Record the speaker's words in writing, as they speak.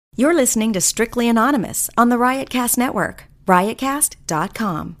You're listening to Strictly Anonymous on the Riotcast Network,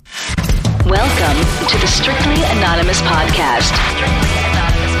 riotcast.com. Welcome to the Strictly Anonymous podcast. Strictly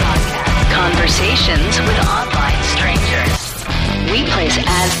Anonymous podcast. Conversations with online strangers. We place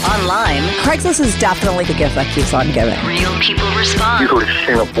ads online. Craigslist is definitely the gift that keeps on giving. Real people respond. You go to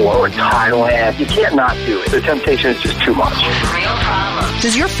Singapore or Thailand, you can't not do it. The temptation is just too much. Real problems.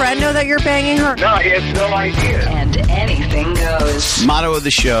 Does your friend know that you're banging her? No, he has no idea. And anything goes. Motto of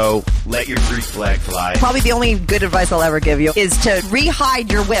the show, let your Greek flag fly. Probably the only good advice I'll ever give you is to re-hide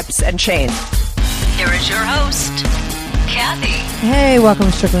your whips and chains. Here is your host, Kathy. Hey, welcome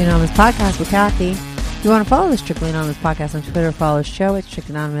to Strictly Anonymous Podcast with Kathy. If you want to follow the Strictly Anonymous Podcast on Twitter, follow the show at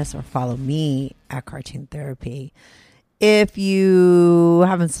Strictly Anonymous, or follow me at Cartoon Therapy. If you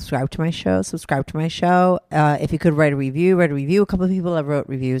haven't subscribed to my show, subscribe to my show. If you could write a review. A couple of people have wrote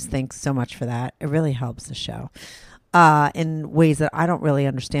reviews. Thanks so much for that. It really helps the show in ways that I don't really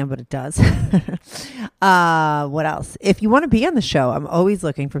understand, but it does. What else? If you want to be on the show, I'm always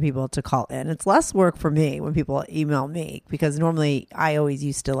looking for people to call in. It's less work for me when people email me, because normally I always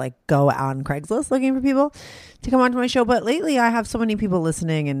used to like go on Craigslist looking for people to come onto my show. But lately I have so many people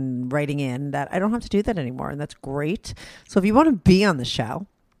listening and writing in that I don't have to do that anymore. And that's great. So if you want to be on the show,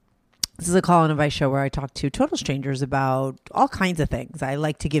 this is a call and advice show where I talk to total strangers about all kinds of things. I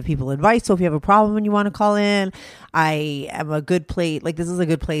like to give people advice. So if you have a problem and you want to call in, I am a good place. Like, this is a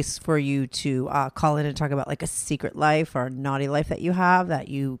good place for you to call in and talk about like a secret life or a naughty life that you have that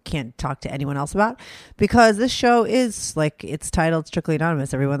you can't talk to anyone else about, because this show is like, it's titled Strictly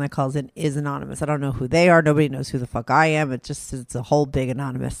Anonymous. Everyone that calls in is anonymous. I don't know who they are. Nobody knows who the fuck I am. It's a whole big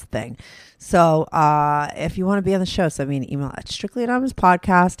anonymous thing. So if you want to be on the show, send me an email at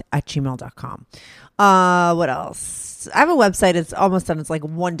strictlyanonymouspodcast@gmail.com. What else? I have a website. It's almost done. It's like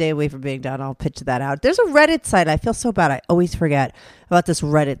one day away from being done. I'll pitch that out. There's a Reddit site. I feel so bad. I always forget about this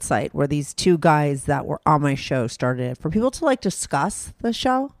Reddit site where these two guys that were on my show started it for people to like discuss the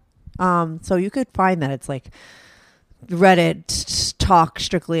show. So you could find that. It's like Reddit talk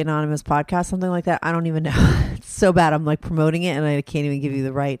Strictly Anonymous podcast, something like that. I don't even know. It's so bad. I'm like promoting it and I can't even give you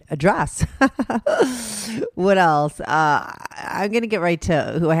the right address. What else? I'm going to get right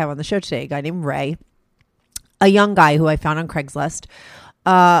to who I have on the show today. A guy named Ray, a young guy who I found on Craigslist,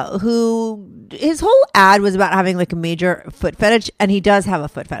 who his whole ad was about having like a major foot fetish, and he does have a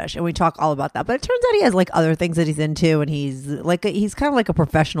foot fetish, and we talk all about that. But it turns out he has like other things that he's into, and he's kind of like a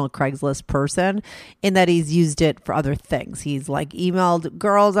professional Craigslist person in that he's used it for other things. He's like emailed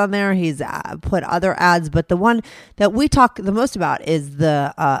girls on there. He's put other ads, but the one that we talk the most about is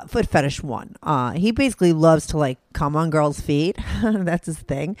the foot fetish one. He basically loves to like come on girls' feet. That's his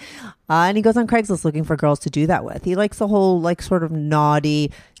thing. And he goes on Craigslist looking for girls to do that with. He likes the whole like sort of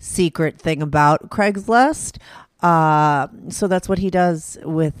naughty secret thing about Craigslist. So that's what he does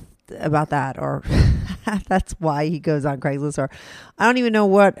about that, or that's why he goes on Craigslist. Or I don't even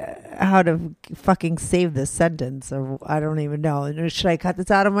know how to fucking save this sentence, or I don't even know. Should I cut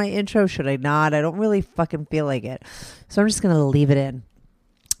this out of my intro? Should I not? I don't really fucking feel like it. So I'm just going to leave it in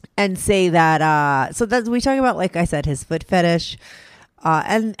and say that, so that we talk about, like I said, his foot fetish,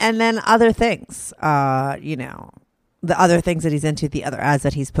 and then other things, the other things that he's into, the other ads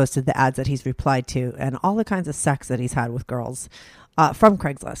that he's posted, the ads that he's replied to, and all the kinds of sex that he's had with girls from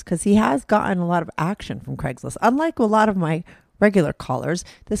Craigslist, because he has gotten a lot of action from Craigslist. Unlike a lot of my regular callers,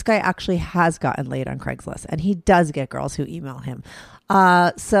 this guy actually has gotten laid on Craigslist, and he does get girls who email him.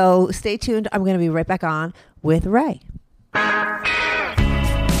 So stay tuned. I'm going to be right back on with Ray.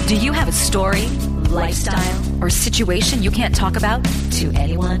 Do you have a story, lifestyle, or situation you can't talk about to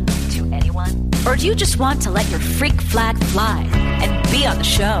anyone? Or do you just want to let your freak flag fly and be on the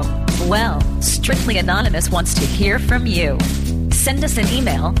show? Well, Strictly Anonymous wants to hear from you. Send us an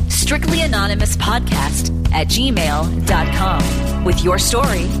email, strictlyanonymouspodcast@gmail.com, with your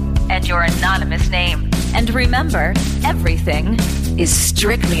story and your anonymous name. And remember, everything is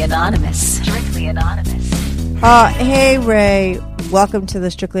strictly anonymous. Strictly anonymous. Hey, Ray. Welcome to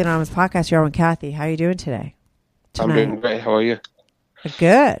the Strictly Anonymous Podcast. You're on with Kathy. How are you doing today? I'm doing great. How are you?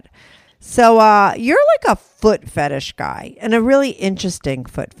 Good. So you're like a foot fetish guy, and a really interesting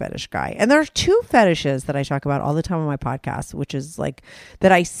foot fetish guy. And there are two fetishes that I talk about all the time on my podcast, which is like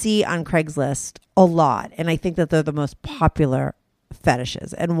that I see on Craigslist a lot. And I think that they're the most popular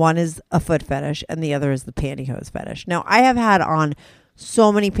fetishes. And one is a foot fetish and the other is the pantyhose fetish. Now, I have had on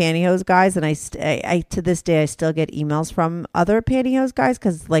so many pantyhose guys, and I to this day I still get emails from other pantyhose guys,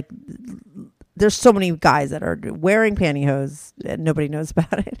 because like there's so many guys that are wearing pantyhose and nobody knows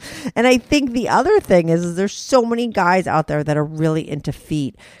about it. And I think the other thing is there's so many guys out there that are really into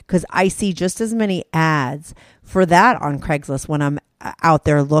feet, because I see just as many ads for that on Craigslist when I'm out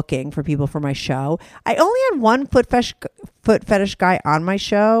there looking for people for my show. I only had one foot fetish guy on my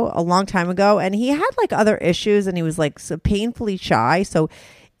show a long time ago, and he had like other issues and he was like so painfully shy. So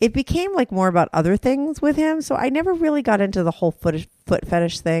it became like more about other things with him. So I never really got into the whole foot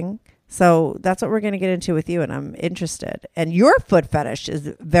fetish thing. So that's what we're going to get into with you, and I'm interested. And your foot fetish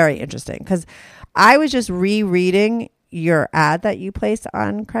is very interesting, because I was just rereading your ad that you placed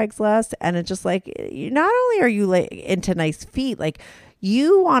on Craigslist, and it's just like, not only are you like into nice feet, like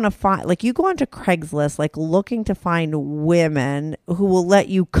you want to find, like you go onto Craigslist like looking to find women who will let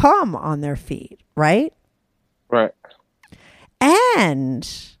you come on their feet, right? Right. And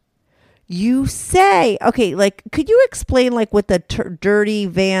you say, okay, like, could you explain like what the dirty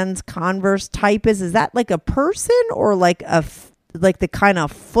Vans Converse type is? Is that like a person, or like like the kind of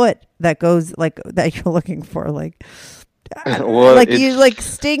foot that goes like that you're looking for? Like, well, like you like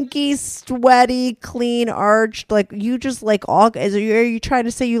stinky, sweaty, clean, arched, like you just like all, are you trying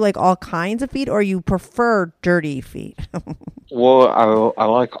to say you like all kinds of feet, or you prefer dirty feet? Well, I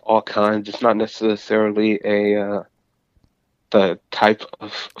like all kinds. It's not necessarily the type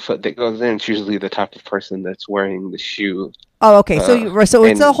of foot that goes in. It's usually the type of person that's wearing the shoe. Oh, okay. So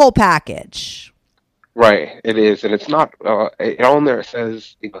it's a whole package. Right. It is. And it's not, on there it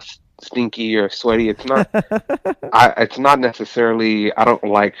says, stinky or sweaty. It's not, it's not necessarily, I don't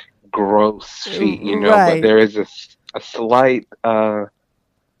like gross feet, right. But there is a slight, I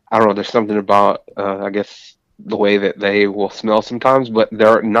don't know, there's something about, I guess, the way that they will smell sometimes, but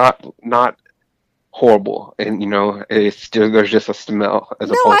they're not horrible, and there's just a smell.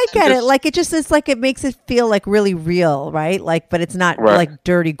 I get it. Like it's like it makes it feel like really real, right? Like, but it's not like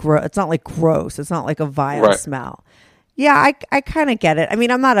dirty, gross. It's not like gross. It's not like a vile smell. Yeah, I kind of get it. I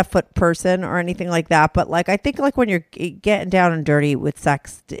mean, I'm not a foot person or anything like that, but like I think like when you're getting down and dirty with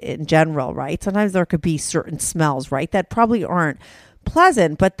sex in general, right? Sometimes there could be certain smells, right, that probably aren't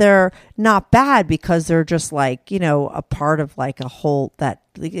pleasant, but they're not bad because they're just like, a part of like a whole, that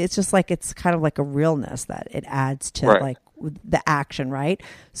it's just like, it's kind of like a realness that it adds to like the action, right?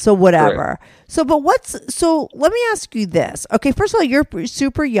 So whatever. Right. So let me ask you this. Okay, first of all, you're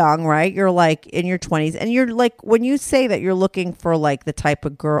super young, right? You're like in your 20s, and you're like, when you say that you're looking for like the type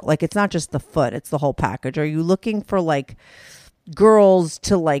of girl, like it's not just the foot, it's the whole package. Are you looking for like girls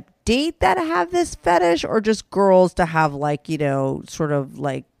to like date that have this fetish, or just girls to have like, sort of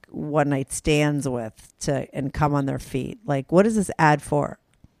like one night stands with and come on their feet? Like, what is this ad for?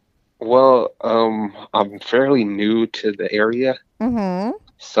 Well, I'm fairly new to the area. Mm-hmm.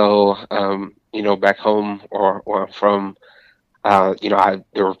 So, back home or from, there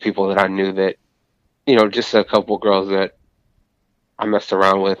were people that I knew that, just a couple girls that I messed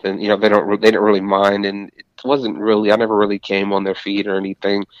around with, and, they didn't really mind. And it wasn't really, I never really came on their feet or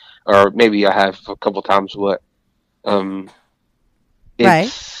anything, or maybe I have a couple times, but,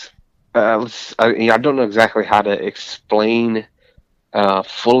 it's, I don't know exactly how to explain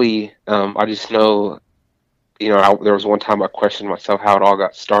fully. I just know, there was one time I questioned myself how it all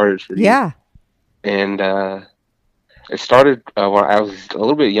got started for me. Yeah. And it started when I was a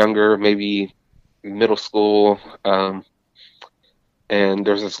little bit younger, maybe middle school. And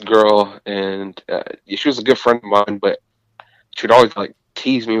there's this girl, and she was a good friend of mine, but she would always like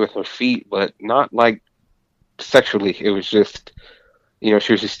tease me with her feet, but not like sexually. It was just, she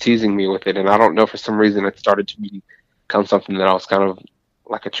was just teasing me with it. And I don't know, for some reason it started to become something that I was kind of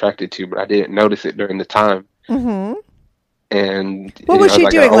like attracted to, but I didn't notice it during the time. Mm-hmm. And what was she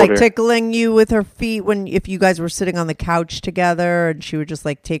doing? Like tickling you with her feet if you guys were sitting on the couch together, and she would just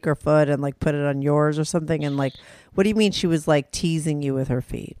like take her foot and like put it on yours or something? And like, what do you mean she was like teasing you with her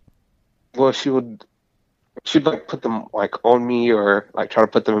feet? Well, she'd like put them like on me, or like try to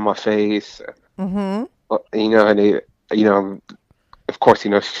put them in my face. Mm-hmm. And of course, she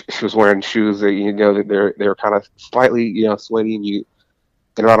was wearing shoes that, that they're kind of slightly, sweaty,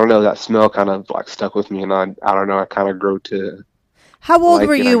 and I don't know, that smell kind of like stuck with me, and I don't know, I kind of grew to. How old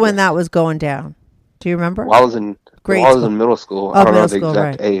were you when that was going down? Do you remember? Well, I was in middle school. I don't know the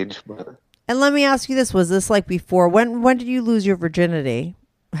exact age, but. And let me ask you this: was this like before? When did you lose your virginity?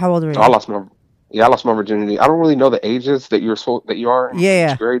 How old were you? I lost my virginity. I don't really know the ages that you are in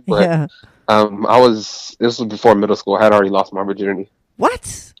each grade, but this was before middle school. I had already lost my virginity.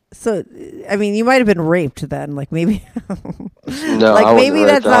 What? So, I mean, you might have been raped then. Like maybe, No, like I wasn't maybe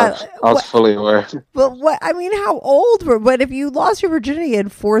raped. that's not. I was fully aware. But what I mean, how old were? But if you lost your virginity in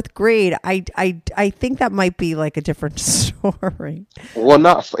 4th grade, I think that might be like a different story. Well,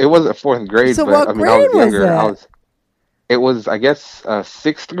 it wasn't 4th grade, So but what I mean, grade I was was younger. it? It was, I guess,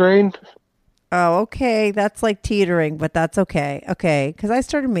 6th grade. Oh, okay. That's like teetering, but that's okay. Okay. Because I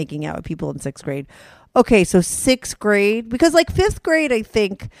started making out with people in 6th grade. Okay. So 6th grade, because like 5th grade, I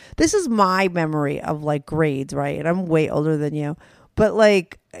think this is my memory of like grades, right? And I'm way older than you. But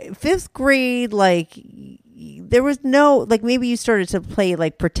like 5th grade, like there was no, like maybe you started to play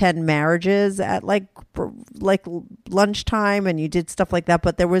like pretend marriages at like lunchtime and you did stuff like that.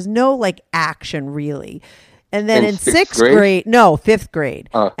 But there was no like action really. And then in 6th grade, no, 5th grade.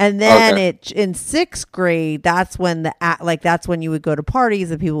 And then in 6th grade, that's when that's when you would go to parties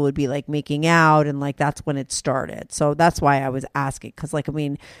and people would be like making out and like that's when it started. So that's why I was asking. Cause like, I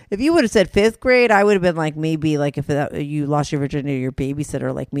mean, if you would have said 5th grade, I would have been like, maybe like if you lost your virginity to your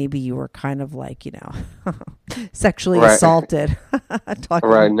babysitter, like maybe you were kind of like, you know, sexually assaulted.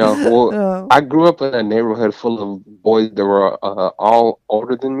 Right. No. Well, I grew up in a neighborhood full of boys that were all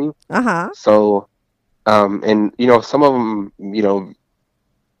older than me. So, and you know, some of them, you know,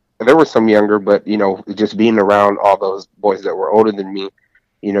 there were some younger, but you know, just being around all those boys that were older than me,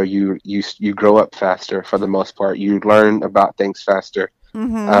 you know, you grow up faster for the most part. You learn about things faster.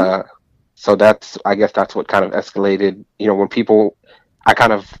 So I guess that's what kind of escalated. You know, when people, I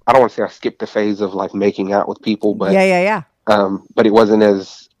don't want to say I skipped the phase of like making out with people, but yeah. But it wasn't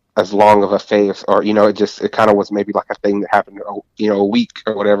as long of a phase, or you know, it kind of was maybe like a thing that happened, you know, a week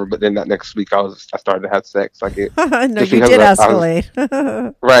or whatever. But then that next week, I started to have sex. Like it, no, you did escalate.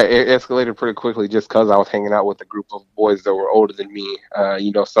 Right, it escalated pretty quickly just because I was hanging out with a group of boys that were older than me.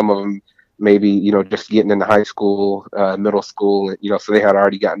 You know, some of them maybe, you know, just getting into high school, middle school, you know, so they had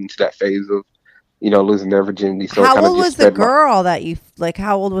already gotten into that phase of, you know, losing their virginity. So how old was the girl that you like?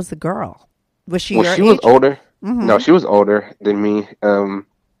 How old was the girl? Was she? Well, she was older. No, she was older than me.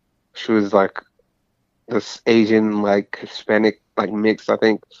 She was like this Asian, like Hispanic, like mix, I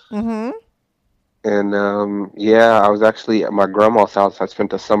think. And yeah, I was actually at my grandma's house. I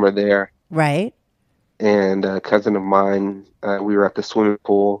spent the summer there. Right. And a cousin of mine, we were at the swimming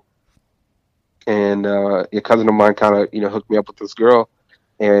pool, and a cousin of mine kind of, you know, hooked me up with this girl.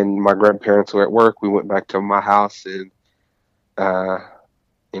 And my grandparents were at work. We went back to my house, and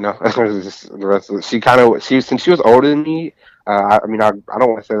you know, just the rest of it. Since she was older than me. I mean, I don't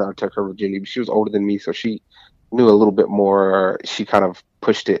want to say that I took her virginity, but she was older than me, so she knew a little bit more. She kind of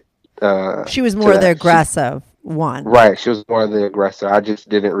pushed it. She was more the aggressive one. Right. She was more the aggressor. I just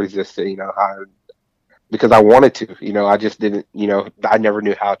didn't resist it, you know, because I wanted to, you know, I just didn't, you know, I never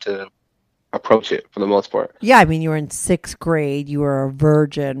knew how to approach it for the most part. Yeah. I mean, you were in 6th grade. You were a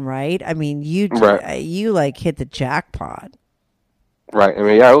virgin, right? I mean, you like hit the jackpot. Right. I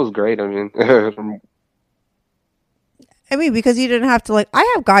mean, yeah, it was great. I mean, because you didn't have to like, I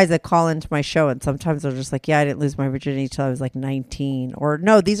have guys that call into my show and sometimes they're just like, yeah, I didn't lose my virginity until I was like 19. Or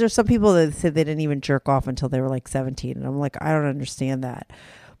no, these are some people that said they didn't even jerk off until they were like 17. And I'm like, I don't understand that.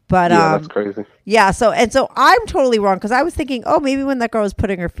 But yeah, that's crazy. Yeah, so I'm totally wrong because I was thinking, oh, maybe when that girl was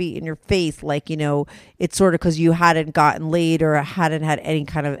putting her feet in your face, like, you know, it's sort of because you hadn't gotten laid or hadn't had any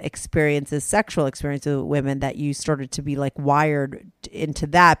kind of sexual experiences with women, that you started to be like wired into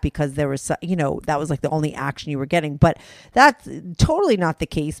that because there was, you know, that was like the only action you were getting. But that's totally not the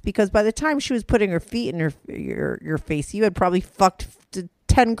case, because by the time she was putting her feet in your face, you had probably fucked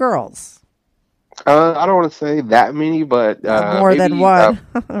 10 girls. I don't want to say that many, but more than one,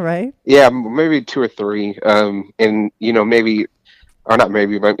 right? Yeah, maybe 2 or 3. And you know, maybe, or not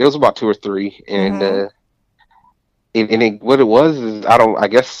maybe, but it was about 2 or 3. And what it was is, I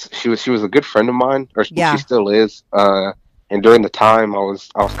guess she was a good friend of mine, or she still is. And during the time, I was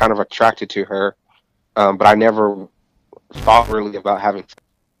kind of attracted to her, but I never thought really about having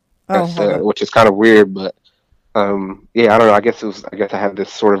sex, which is kind of weird, but. Yeah, I don't know. I guess I had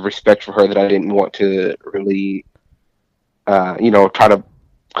this sort of respect for her that I didn't want to really, you know, try to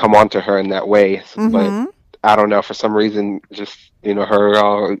come on to her in that way. But I don't know, for some reason, just, you know, her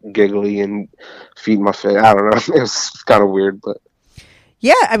all giggly and feeding my face. I don't know. It was kind of weird, but.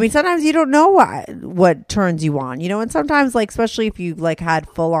 Yeah, I mean, sometimes you don't know what turns you on, you know, and sometimes, like, especially if you like had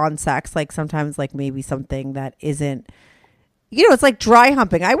full on sex, like sometimes like maybe something that isn't. You know, it's like dry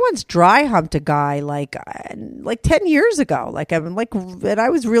humping. I once dry humped a guy like 10 years ago. Like, I'm like, and I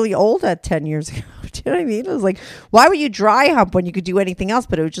was really old at 10 years ago Do you know what I mean? It was like, why would you dry hump when you could do anything else?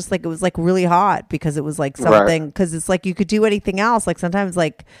 But it was just like, it was like really hot because it was like something, because it's like you could do anything else. Like sometimes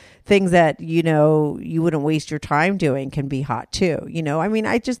like things that, you know, you wouldn't waste your time doing can be hot too. You know, I mean,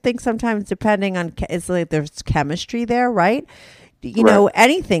 I just think sometimes depending on, it's like there's chemistry there, right? You know,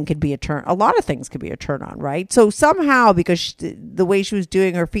 anything could be a turn. A lot of things could be a turn on, right? So somehow, because the way she was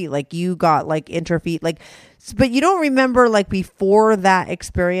doing her feet, like you got like into her feet, like, but you don't remember like before that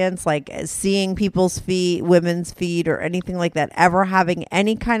experience, like seeing people's feet, women's feet, or anything like that, ever having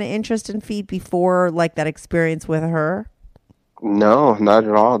any kind of interest in feet before like that experience with her? No, not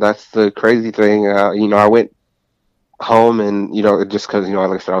at all. That's the crazy thing. You know, I went home and, you know, just because, you know,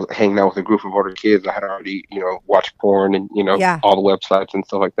 like I said, I was hanging out with a group of older kids. I had already, you know, watched porn and, you know, all the websites and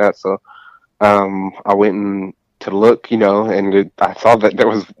stuff like that. So I went and to look, you know, and I saw that there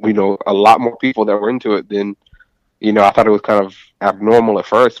was, you know, a lot more people that were into it than, you know, I thought it was kind of abnormal at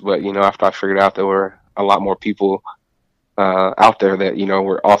first, but, you know, after I figured out there were a lot more people out there that, you know,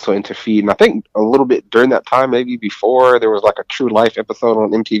 were also into feed. And I think a little bit during that time, maybe before, there was like a True Life episode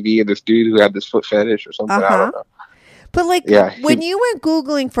on MTV of this dude who had this foot fetish or something. I don't know. But like when you went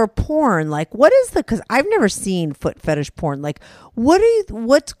Googling for porn, like what is because I've never seen foot fetish porn. Like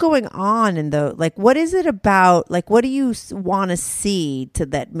what's going on in the, like, what is it about? Like, what do you want to see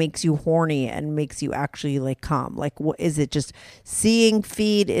that makes you horny and makes you actually like come? Like, what is it, just seeing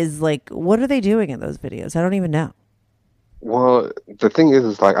feed? Is like, what are they doing in those videos? I don't even know. Well, the thing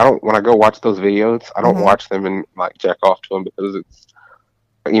is like, when I go watch those videos, I don't watch them and like jack off to them because it's,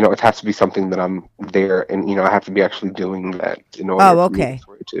 you know, it has to be something that I'm there and, you know, I have to be actually doing that in order for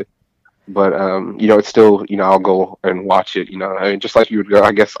me to. But, you know, it's still, you know, I'll go and watch it, you know, I mean, just like you would go,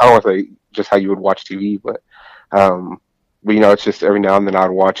 I guess, I don't want to say just how you would watch TV, but, you know, it's just every now and then I'd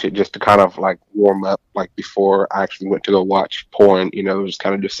watch it just to kind of like warm up, like before I actually went to go watch porn, you know, just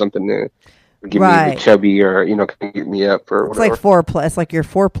kind of just something to give me the chubby or, you know, get me up or whatever. It's like foreplay. It's like your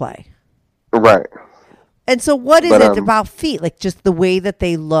foreplay. Right. And so what is it about feet? Like just the way that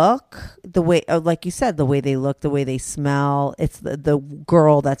they look, the way, like you said, the way they look, the way they smell. It's the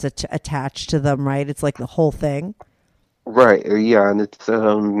girl that's attached to them, right? It's like the whole thing. Right. Yeah. And it's,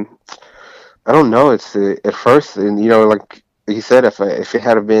 I don't know. It's at first, and, you know, like you said, if it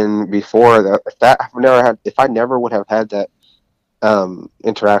had been before if I never would have had that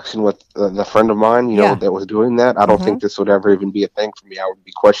interaction with the friend of mine, you know, that was doing that, I don't think this would ever even be a thing for me. I would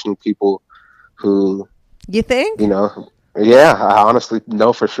be questioning people who, you think? You know, yeah, I honestly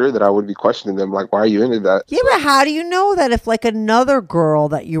know for sure that I would be questioning them. Like, why are you into that? Yeah, but how do you know that if like another girl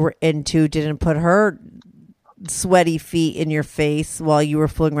that you were into didn't put her sweaty feet in your face while you were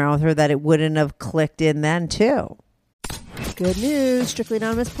fooling around with her, that it wouldn't have clicked in then too? Good news. Strictly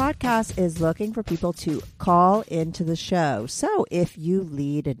Anonymous Podcast is looking for people to call into the show. So if you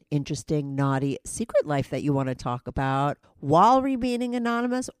lead an interesting, naughty secret life that you want to talk about while remaining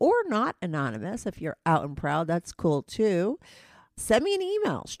anonymous or not anonymous, if you're out and proud, that's cool too. Send me an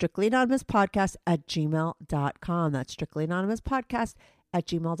email, strictlyanonymouspodcast@gmail.com. That's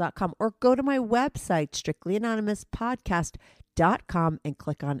strictlyanonymouspodcast@gmail.com. Or go to my website, strictlyanonymouspodcast.com, and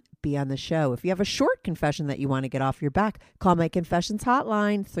click on Be on the Show. If you have a short confession that you want to get off your back, call my confessions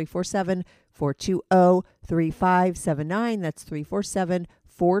hotline, 347-420-3579. That's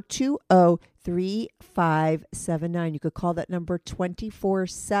 347-420-3579. You could call that number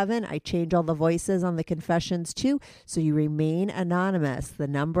 24/7. I change all the voices on the confessions too, so you remain anonymous. The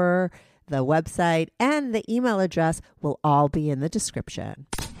number, the website, and the email address will all be in the description.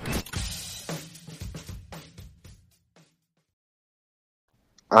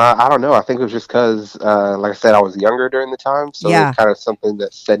 I don't know. I think it was just because, like I said, I was younger during the time, so it was kind of something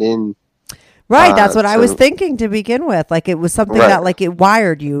that set in. Right, that's what I was thinking to begin with. Like it was something that, like, it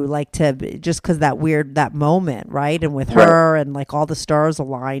wired you, like, to just because that moment, right? And with her, and like all the stars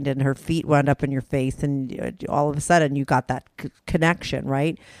aligned, and her feet wound up in your face, and all of a sudden you got that connection,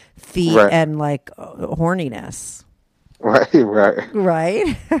 right? Feet and like horniness.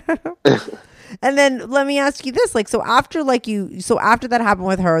 Right. And then let me ask you this, like, so after that happened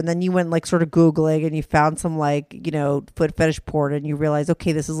with her, and then you went like sort of Googling and you found some like, you know, foot fetish porn, and you realized,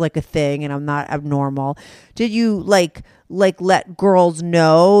 okay, this is like a thing and I'm not abnormal. Did you like let girls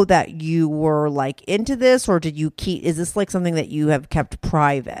know that you were like into this, or is this like something that you have kept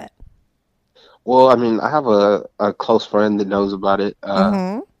private? Well, I mean, I have a close friend that knows about it.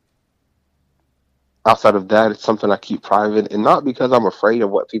 Outside of that, it's something I keep private, and not because I'm afraid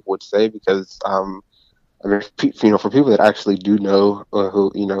of what people would say, because I mean, you know, for people that actually do know,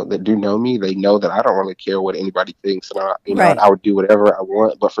 who, you know, that do know me, they know that I don't really care what anybody thinks, and I would do whatever I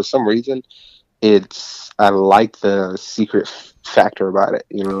want. But for some reason, I like the secret factor about it.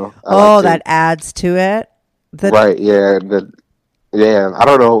 You know. That adds to it. Right. Yeah. Yeah. I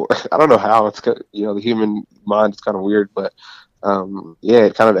don't know. I don't know how it's. The human mind is kind of weird, but yeah,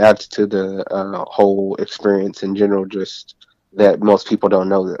 it kind of adds to the whole experience in general. Just that most people don't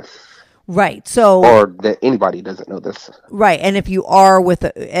know this. Right. So, or that anybody doesn't know this. Right. And if you are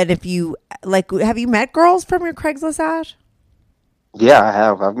and if you have you met girls from your Craigslist ad? Yeah, I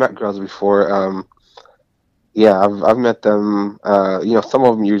have. I've met girls before. Yeah, I've met them. Some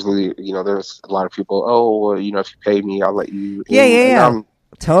of them usually, there's a lot of people. Oh, well, if you pay me, I'll let you. Yeah.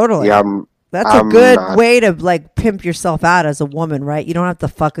 Totally. Yeah, that's a good way to pimp yourself out as a woman, right? You don't have to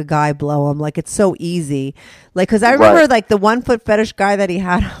fuck a guy, blow him. It's so easy. Because I remember the 1 foot fetish guy that he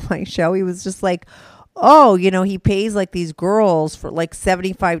had on my show. He was just oh, he pays these girls for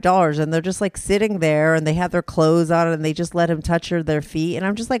 $75 and they're just sitting there and they have their clothes on and they just let him touch their feet. And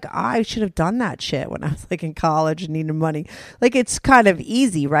I'm just I should have done that shit when I was in college and needed money. It's kind of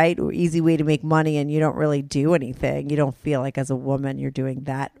easy, right? Or easy way to make money and you don't really do anything. You don't feel as a woman you're doing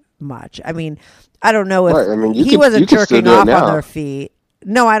that much. I mean, I don't know if he wasn't jerking off on their feet.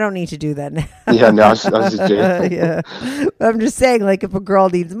 No, I don't need to do that now. Yeah, no, I was just kidding. Yeah. I'm just saying, if a girl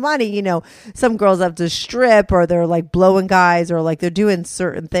needs money, some girls have to strip or they're blowing guys or they're doing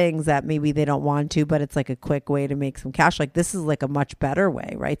certain things that maybe they don't want to, but it's a quick way to make some cash. This is a much better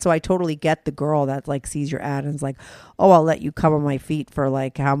way, right? So I totally get the girl that sees your ad and is oh, I'll let you come on my feet for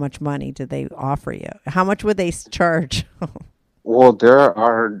how much money did they offer you? How much would they charge? Well, there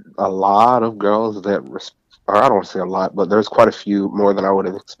are a lot of girls that or I don't want to say a lot, but there's quite a few more than I would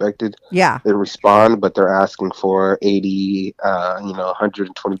have expected. Yeah. They respond, but they're asking for 80,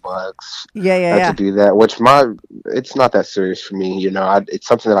 $120. Yeah. To do that, which it's not that serious for me. It's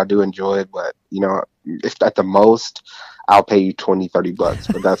something that I do enjoy, but if at the most, I'll pay you $20-$30,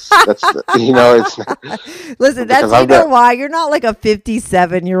 but that's it's listen, that's why you're not a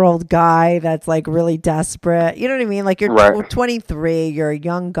 57-year-old guy that's really desperate. You know what I mean? You're right. 23, you're a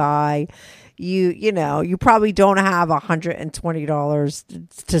young guy. You probably don't have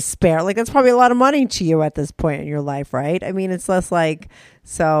 $120 to spare. That's probably a lot of money to you at this point in your life, right? I mean, it's less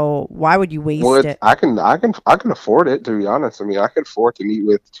so why would you waste it? I can afford it, to be honest. I mean, I can afford to meet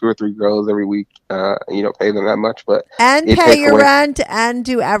with 2 or 3 girls every week, pay them that much, but and pay your rent and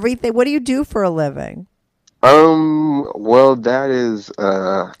do everything. What do you do for a living? Well, that is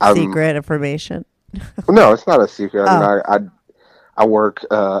secret information. No, it's not a secret. Oh. I mean, I work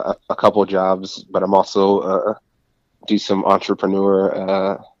a couple jobs, but I'm also do some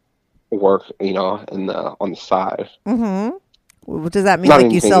entrepreneur work, on the side. Mm-hmm. Does that mean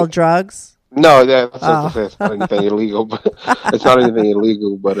you sell drugs? No, that's it's not anything illegal, but it's not anything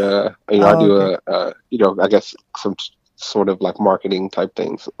illegal. But I do I guess some sort of marketing type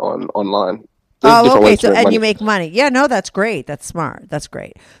things online. Okay. So, and you make money. Yeah, no, that's great. That's smart. That's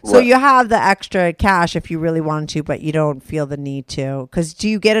great. So you have the extra cash if you really want to, but you don't feel the need to. Because do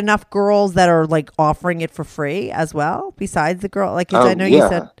you get enough girls that are offering it for free as well? Besides the girl, I know you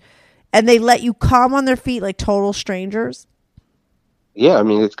said, and they let you come on their feet like total strangers. Yeah, I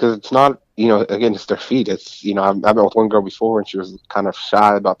mean, it's because it's not, again, it's their feet. It's, I've met with one girl before and she was kind of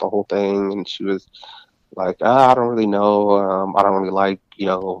shy about the whole thing. And she was I don't really know. I don't really like,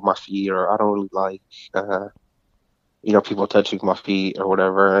 my feet, or I don't really like, people touching my feet or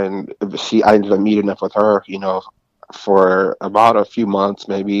whatever. And I ended up meeting up with her, for about a few months,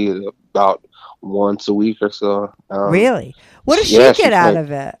 maybe about once a week or so. Really? What does she get out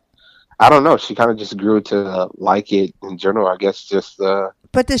of it? I don't know. She kind of just grew to like it in general, I guess.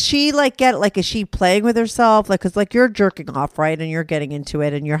 But does she get is she playing with herself? Because you're jerking off, right? And you're getting into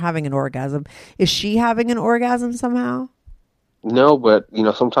it and you're having an orgasm. Is she having an orgasm somehow? No, but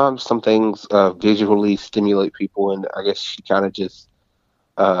sometimes some things visually stimulate people, and I guess she kind of just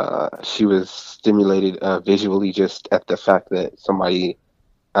she was stimulated visually just at the fact that somebody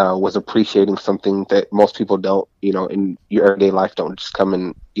was appreciating something that most people don't, in your everyday life don't just come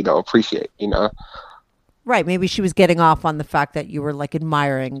and, appreciate, Right. Maybe she was getting off on the fact that you were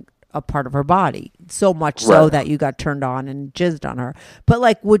admiring a part of her body so much so that you got turned on and jizzed on her.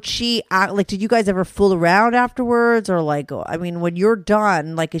 But would she act did you guys ever fool around afterwards? Or I mean, when you're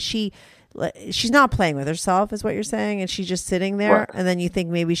done, is she's not playing with herself is what you're saying, and she's just sitting there, right. And then you think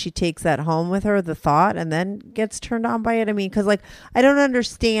maybe she takes that home with her, the thought, and then gets turned on by it? I mean, because I don't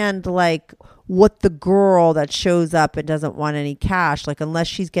understand what the girl that shows up and doesn't want any cash, unless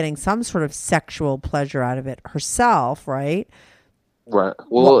she's getting some sort of sexual pleasure out of it herself, right? Right.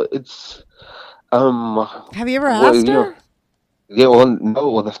 Well, it's have you ever asked her? Yeah. Well,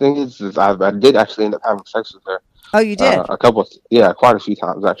 no. Well, the thing is I did actually end up having sex with her. Oh, you did? Quite a few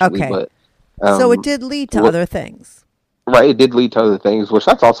times actually. Okay. But So it did lead to other things. Right, it did lead to other things, which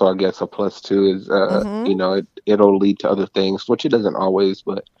that's also, I guess, a plus too. Is it'll lead to other things, which it doesn't always,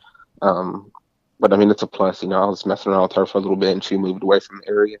 but I mean, it's a plus. I was messing around with her for a little bit, and she moved away from the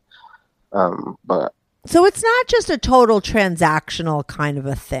area. But so it's not just a total transactional kind of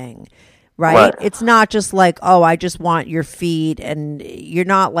a thing, right? It's not just like, oh, I just want your feet, and you're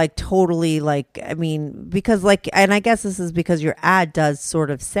not like totally like, I mean, because like, and I guess this is because your ad does sort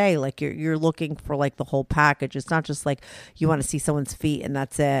of say like you're looking for like the whole package. It's not just like you want to see someone's feet and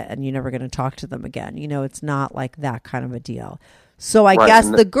that's it, and you're never going to talk to them again. It's not like that kind of a deal. So I guess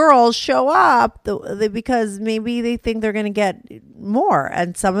the girls show up because maybe they think they're going to get more.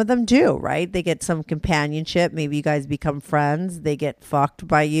 And some of them do, right? They get some companionship. Maybe you guys become friends. They get fucked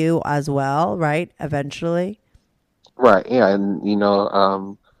by you as well, right? Eventually. Right. Yeah. And,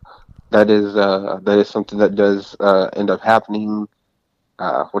 that is something that does end up happening,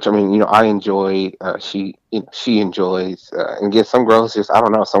 which, I mean, I enjoy. She enjoys. And again, some girls just, I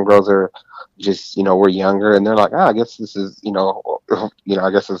don't know, some girls are just, we're younger and they're like, I guess this is, I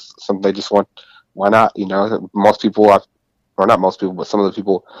guess it's something they just want. Why not? Most people, or not most people, but some of the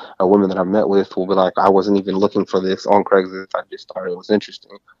people, women that I've met with will be like, I wasn't even looking for this on Craigslist. I just thought it was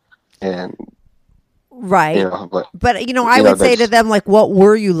interesting. And right. But I would say to them, like, what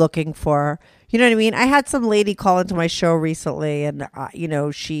were you looking for? You know what I mean? I had some lady call into my show recently and,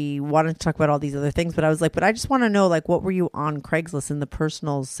 she wanted to talk about all these other things, but I was like, but I just want to know, like, what were you on Craigslist in the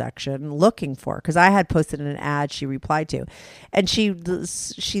personals section looking for? Because I had posted an ad she replied to, and she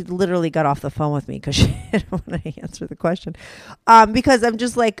literally got off the phone with me because she didn't want to answer the question. Because I'm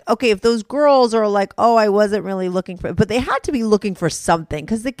just like, okay, if those girls are like, oh, I wasn't really looking for it, but they had to be looking for something,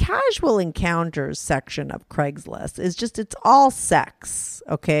 because the casual encounters section of Craigslist is just, it's all sex.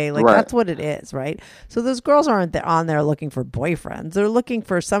 Okay. Like that's what it is. Right. So those girls aren't on there looking for boyfriends. They're looking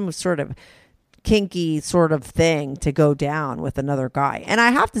for some sort of kinky sort of thing to go down with another guy. And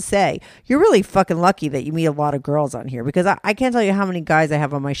I have to say, you're really fucking lucky that you meet a lot of girls on here, because I can't tell you how many guys I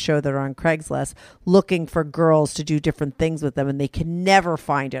have on my show that are on Craigslist looking for girls to do different things with them, and they can never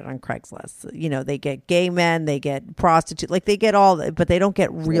find it on Craigslist. They get gay men, they get prostitutes, like they get all, but they don't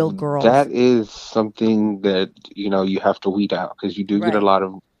get real girls. That is something that, you have to weed out, because you do get a lot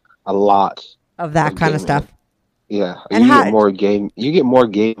of that kind of stuff. Yeah, and you get more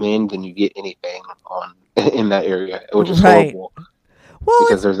gay men than you get anything in that area, which is horrible. Well,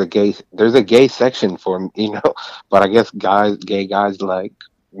 because there's a gay section for but I guess gay guys like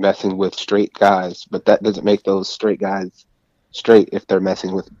messing with straight guys, but that doesn't make those straight guys straight if they're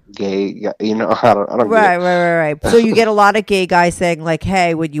messing with gay. I don't. Right. So you get a lot of gay guys saying like,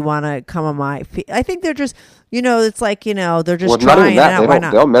 "Hey, would you want to come on my feet?" I think they're just. It's like, they're just trying it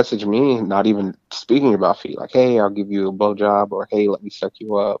out. They'll message me, not even speaking about feet. Like, hey, I'll give you a blowjob, or hey, let me suck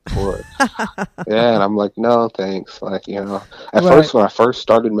you up, or and I'm like, no, thanks. Like, at first when I first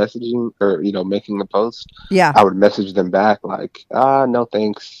started messaging or making the post, I would message them back like, no,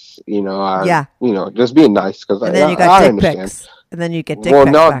 thanks. Just being nice, because then you got dick pics. And then you get dick pics. Well,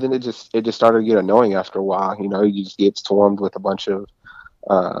 no, back. then it just started to get annoying after a while. You just get swarmed with a bunch of.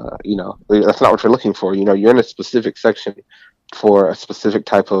 That's not what you're looking for. You're in a specific section for a specific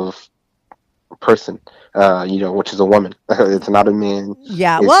type of person, which is a woman. It's not a man.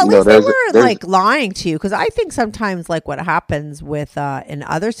 Yeah. Well, at least they weren't like lying to you, because I think sometimes like what happens with in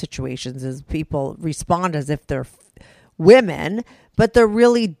other situations is people respond as if they're women, but they're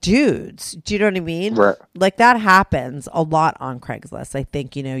really dudes. Do you know what I mean? Right. Like that happens a lot on Craigslist. I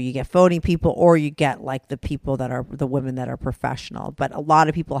think, you get phony people, or you get like the people that are the women that are professional, but a lot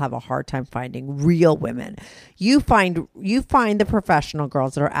of people have a hard time finding real women. You find the professional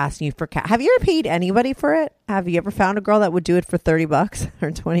girls that are asking you for cash. Have you ever paid anybody for it? Have you ever found a girl that would do it for $30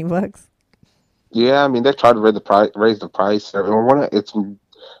 or $20? Yeah. I mean, they try to raise the price.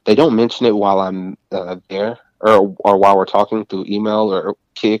 They don't mention it while I'm there. Or while we're talking through email or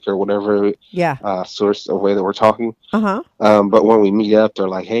Kik or whatever source or way that we're talking. But when we meet up, they're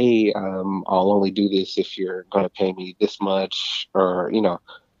like, hey, I'll only do this if you're going to pay me this much, or, and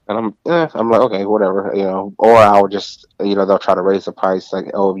I'm like, okay, whatever, or I'll just, they'll try to raise the price, like,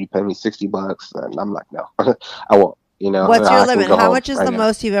 oh, if you pay me $60, and I'm like, no, I won't, What's your limit? How much is the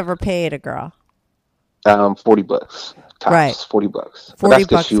most you've ever paid a girl? $40 tops, right. $40. But that's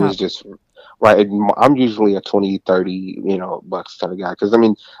because she was just... Right, I'm usually a 20, 30, bucks kind of guy. Because, I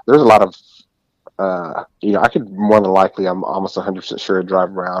mean, there's a lot of, I could more than likely, I'm almost 100% sure,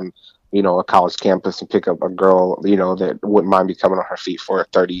 drive around, a college campus and pick up a girl, that wouldn't mind me coming on her feet for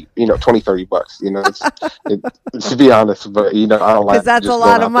 30, 20, 30 bucks. To be honest, but, I don't like. Because that's a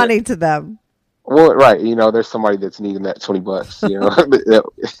lot of money to them. Well, right, there's somebody that's needing that $20,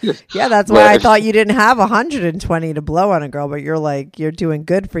 Yeah, that's why I thought you didn't have 120 to blow on a girl, but you're doing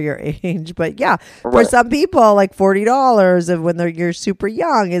good for your age. But yeah, for Right. some people, like $40 when you're super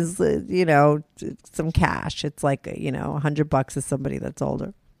young is, some cash. It's like, $100 is somebody that's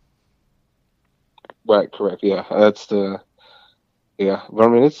older. Right, correct. Yeah, but I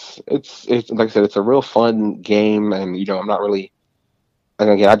mean, it's like I said, it's a real fun game, and I'm not really. And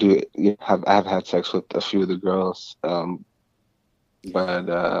again, I do I have had sex with a few of the girls, but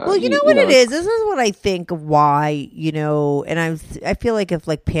Well, you know what it is? This is what I think of why, and I feel like if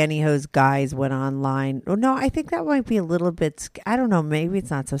like pantyhose guys went online, no, I think that might be a little bit, I don't know, maybe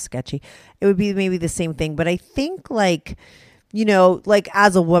it's not so sketchy. It would be maybe the same thing, but I think like, like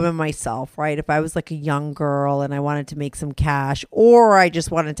as a woman myself, right? If I was like a young girl and I wanted to make some cash, or I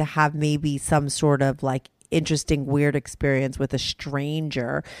just wanted to have maybe some sort of like interesting, weird experience with a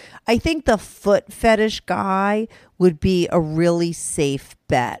stranger, I think the foot fetish guy would be a really safe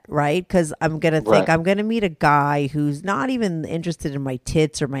bet, right? Because I'm going to think I'm going to meet a guy who's not even interested in my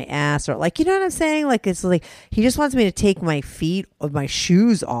tits or my ass or like, you know what I'm saying? Like, it's like, he just wants me to take my feet or my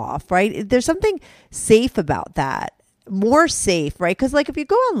shoes off, right? There's something safe about that. More safe, right? Because like if you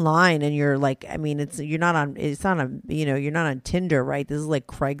go online and you're like, I mean, you're not on Tinder, right? This is like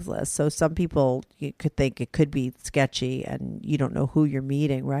Craigslist. So some people you could think it could be sketchy and you don't know who you're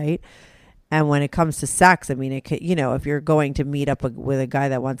meeting, right? And when it comes to sex, I mean, it could, if you're going to meet up with a guy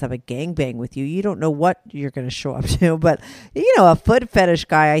that wants to have a gangbang with you, you don't know what you're going to show up to. But, a foot fetish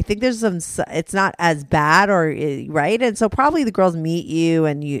guy, I think there's it's not as bad right? And so probably the girls meet you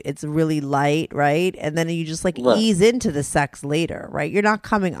and it's really light, right? And then you just like ease into the sex later, right? You're not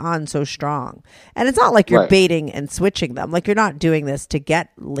coming on so strong. And it's not like you're baiting and switching them. Like you're not doing this to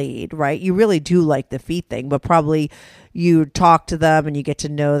get laid, right? You really do like the feet thing, but probably you talk to them and you get to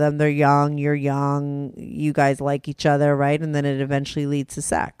know them. They're young, you're young, you guys like each other, right? And then it eventually leads to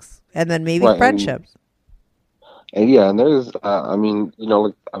sex and then maybe friendships. And there's, I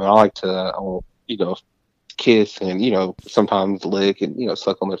like to, kiss and, sometimes lick and,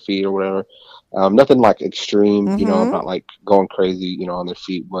 suck on their feet or whatever. Nothing like extreme, I'm not like going crazy, on their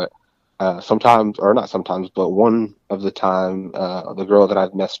feet, but sometimes, or not sometimes, but one of the time, the girl that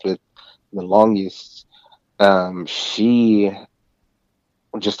I've messed with the longest, she,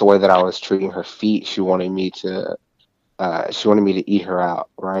 just the way that I was treating her feet, she wanted me to eat her out,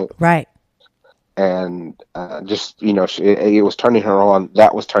 right? Right. And just it was turning her on.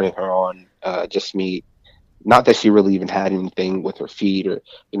 That was turning her on. Just me, not that she really even had anything with her feet, or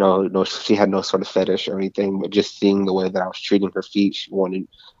no, she had no sort of fetish or anything, but just seeing the way that I was treating her feet, she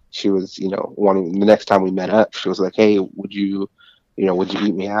was wanting. The next time we met up, she was like, "Hey, would you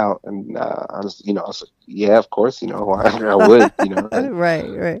eat me out?" And I was like, yeah, of course, I would, and,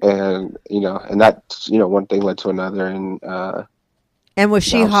 right. And, and that, one thing led to another. And was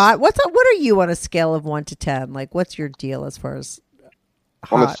she hot? What are you on a scale of 1 to 10? Like, what's your deal as far as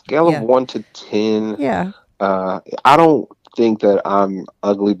hot? On a scale of 1 to 10, yeah. I don't think that I'm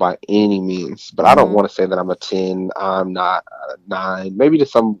ugly by any means, but I don't want to say that I'm a 10. I'm not a 9. Maybe to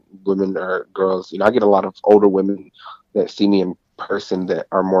some women or girls, I get a lot of older women that see me in person that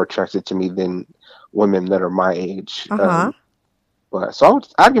are more attracted to me than women that are my age. But so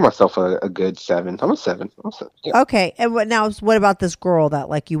I'd give myself a good 7. I'm a 7. Yeah. Okay. And what about this girl that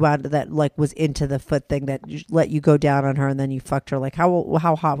like you wanted, that like was into the foot thing, that let you go down on her and then you fucked her? Like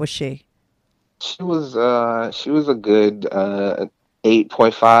how hot was she? She was a good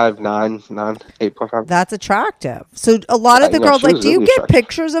 8.5, 9, 8.5. That's attractive. So a lot of the girls, like, do you get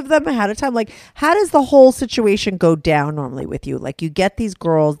pictures of them ahead of time? Like, how does the whole situation go down normally with you? Like, you get these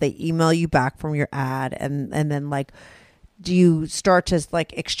girls, they email you back from your ad, and then like, do you start to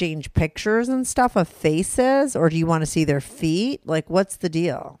like exchange pictures and stuff of faces, or do you want to see their feet? Like, what's the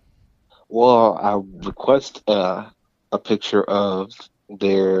deal? Well, I request a picture of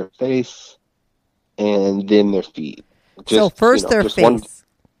their face and then their feet. So first their face.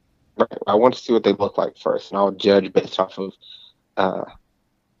 I want to see what they look like first, and I'll judge based off of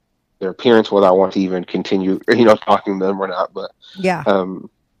their appearance whether I want to even continue, talking to them or not. But yeah.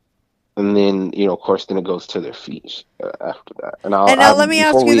 And then, of course, then it goes to their feet after that. And now let me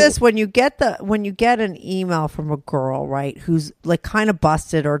ask you this: when you get an email from a girl, right, who's like kind of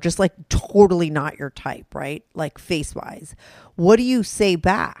busted or just like totally not your type, right, like face wise, what do you say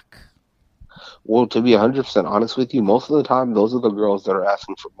back? Well, to be 100% honest with you, most of the time, those are the girls that are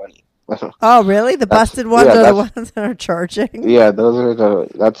asking for money. Oh, really? The busted ones are the ones that are charging? Yeah, those are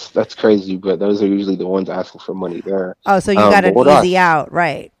that's crazy, but those are usually the ones asking for money there. Oh, so you got an easy out,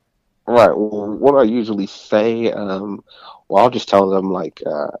 right? Right. Well, what I usually say, well, I'll just tell them like,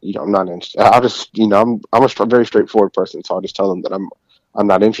 I'm not interested. I'll just, I'm a very straightforward person, so I'll just tell them that I'm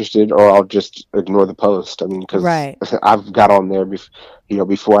not interested, or I'll just ignore the post. I mean, because Right. I've got on there,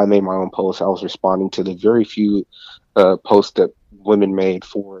 before I made my own post, I was responding to the very few posts that women made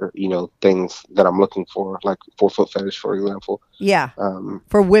for, things that I'm looking for, like 4-foot fetish, for example. Yeah.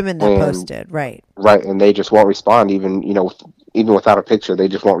 For women that posted, right. Right, and they just won't respond, even even without a picture, they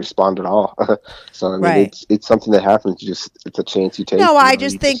just won't respond at all. So I mean, Right. it's something that happens. It's a chance you take. No, I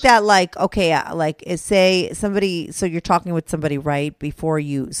just think that like, okay, like say somebody, so you're talking with somebody right before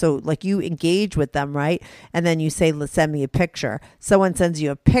you, so like you engage with them, right? And then you say, let's send me a picture. Someone sends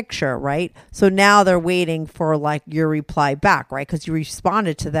you a picture, right? So now they're waiting for like your reply back, right? Because you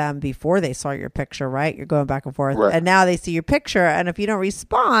responded to them before they saw your picture, right? You're going back and forth. Right. And now they see your picture. And if you don't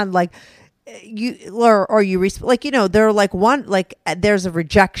respond, like, they're like one, like there's a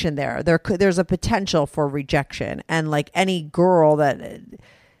rejection there's a potential for rejection, and like any girl that,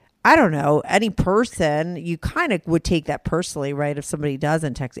 I don't know, any person, you kind of would take that personally, right? If somebody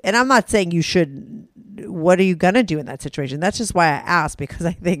doesn't text, and I'm not saying you should, what are you going to do in that situation? That's just why I asked, because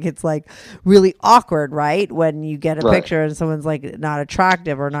I think it's like really awkward, right? When you get a picture and someone's like not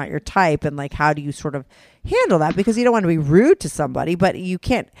attractive or not your type, and like, how do you sort of handle that? Because you don't want to be rude to somebody, but you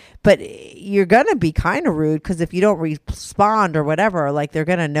can't, but you're going to be kind of rude, because if you don't respond or whatever, like they're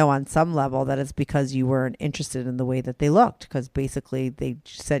going to know on some level that it's because you weren't interested in the way that they looked, because basically they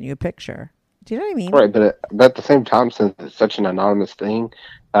sent you a picture. Do you know what I mean? Right, but at the same time, since it's such an anonymous thing,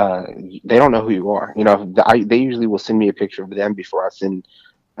 they don't know who you are. They usually will send me a picture of them before I send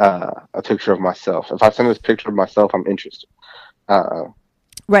a picture of myself. If I send this picture of myself, I'm interested.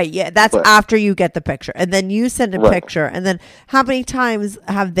 Right, yeah, that's after you get the picture, and then you send a picture, and then how many times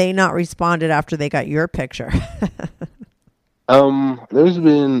have they not responded after they got your picture? There's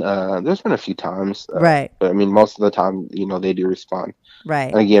been a few times, right? But I mean, most of the time, they do respond.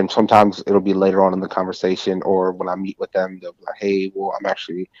 Right. And again, sometimes it'll be later on in the conversation, or when I meet with them, they'll be like, "Hey, well, I'm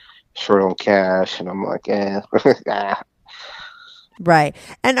actually short on cash," and I'm like, "Ah." Right.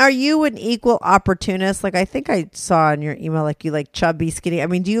 And are you an equal opportunist? Like, I think I saw in your email, like, you like chubby, skinny. I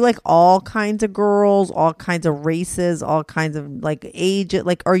mean, do you like all kinds of girls, all kinds of races, all kinds of like age?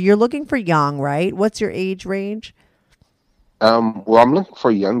 Like, or you're looking for young, right? What's your age range? Well, I'm looking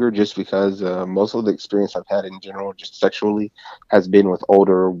for younger, just because most of the experience I've had in general, just sexually, has been with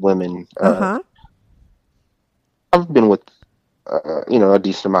older women. I've been with, a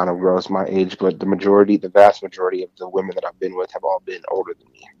decent amount of girls my age, but the vast majority of the women that I've been with have all been older than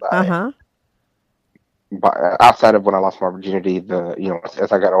me. By outside of when I lost my virginity,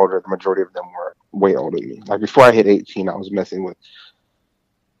 as I got older, the majority of them were way older than me. Like before I hit 18, I was messing with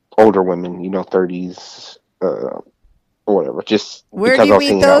older women, 30s. Or whatever. Just where do you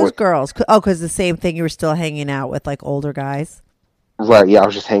meet those girls? Oh, because the same thing. You were still hanging out with like older guys. Right. Yeah, I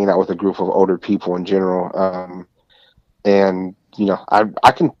was just hanging out with a group of older people in general. And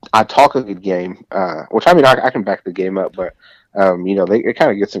I talk a good game. Which I mean, I can back the game up, but it kind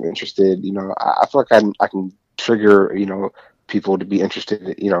of gets them interested. I feel like I can trigger people to be interested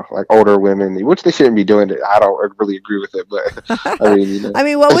in, like older women, which they shouldn't be doing. I don't really agree with it, but I mean, I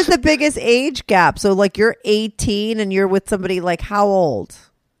mean, what was the biggest age gap? So like you're 18 and you're with somebody like how old?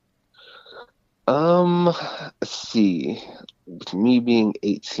 Let's see, with me being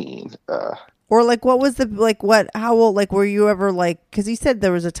 18, or like what was how old, like were you ever like, because you said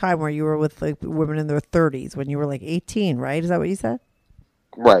there was a time where you were with like women in their 30s when you were like 18, right? Is that what you said?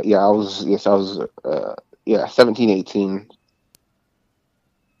 Right. Yeah, I was 17, 18.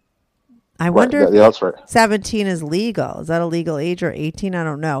 I wonder if that's right. 17 is legal. Is that a legal age, or 18? I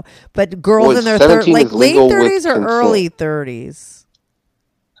don't know. But girls in their like late 30s or early 30s?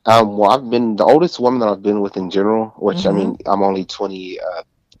 Well, I've been the oldest woman that I've been with in general, which I mean, I'm only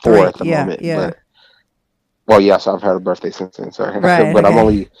 24 at the moment. Yeah. But, well, yeah, so I've had a birthday since then. Sorry, right, but okay. I'm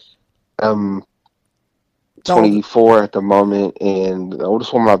only 24 at the moment, and the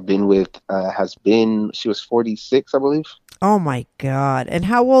oldest woman I've been with she was 46, I believe. Oh my God! And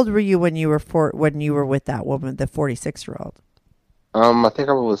how old were you when you were with that woman, the 46-year-old? I think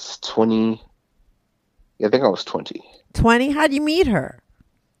I was 20. Yeah, I think I was 20. 20? How'd you meet her?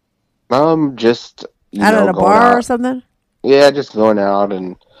 Just out at a bar or something. Yeah, just going out,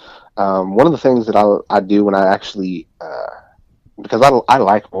 and one of the things that I do when I actually because I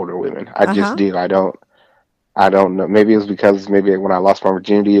like older women. I just do. I don't know. Maybe it was because when I lost my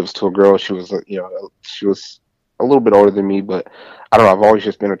virginity, it was to a girl. She was a little bit older than me, but I don't know. I've always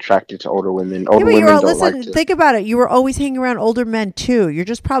just been attracted to older women. Older but women don't like to. Think about it. You were always hanging around older men too. You're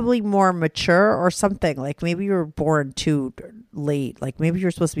just probably more mature or something. Like maybe you were born too late. Like maybe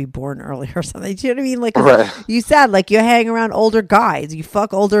you're supposed to be born early or something. Do you know what I mean? Like 'cause Right. you said, like you hang around older guys. You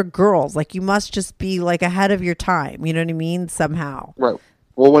fuck older girls. Like you must just be like ahead of your time. You know what I mean? Somehow. Right.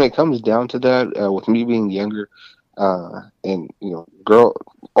 Well, when it comes down to that, with me being younger, and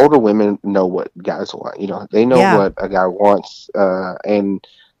older women know what guys want. They know Yeah. what a guy wants, and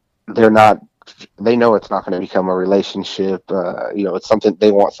they're not. They know it's not going to become a relationship. It's something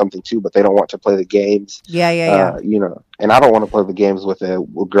they want something too, but they don't want to play the games. Yeah. And I don't want to play the games with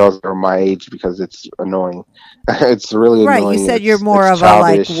girls that are my age because it's annoying. It's really Right. annoying. You said you're more of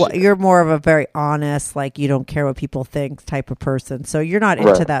you're more of a very honest, like you don't care what people think type of person. So you're not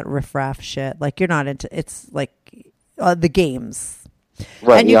into Right. that riffraff shit. Like you're not into. It's like the games.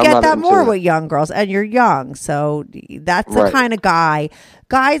 Right, And you I'm get not that into more with young girls, and you're young, so that's the Right. kind of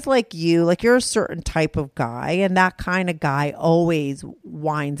guys like you're a certain type of guy, and that kind of guy always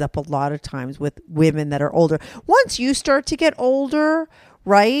winds up a lot of times with women that are older. Once you start to get older,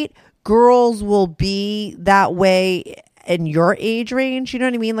 right, girls will be that way in your age range. You know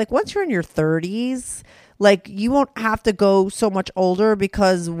what I mean? Like once you're in your 30s, like you won't have to go so much older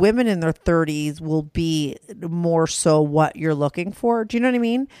because women in their 30s will be more so what you're looking for. Do you know what I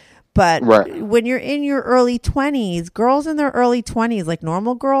mean? But Right. when you're in your early 20s, girls in their early 20s, like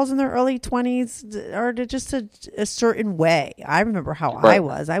normal girls in their early 20s are just a certain way. I remember how I Right.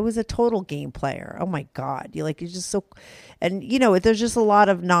 was. I was a total game player. Oh my God. You're just so, and there's just a lot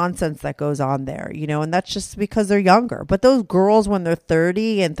of nonsense that goes on there, and that's just because they're younger. But those girls, when they're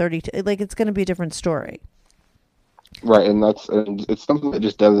 30 and 32, like it's going to be a different story. Right, and it's something that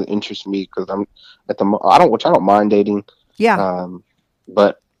just doesn't interest me because I don't mind dating. Yeah.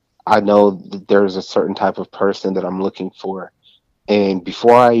 But I know that there's a certain type of person that I'm looking for, and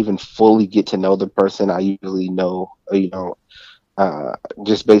before I even fully get to know the person, I usually know,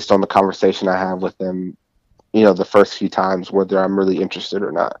 just based on the conversation I have with them, the first few times whether I'm really interested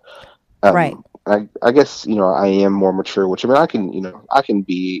or not. Right. I guess I am more mature, which I mean I can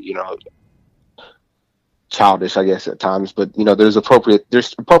be childish, I guess, at times, but there's appropriate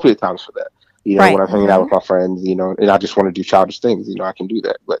times for that. Right. When I'm hanging out with my friends, and I just want to do childish things, I can do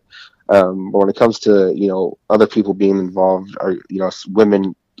that. But when it comes to other people being involved, or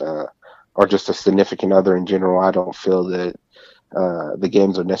women, or just a significant other in general, I don't feel that the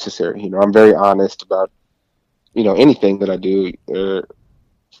games are necessary. I'm very honest about anything that I do.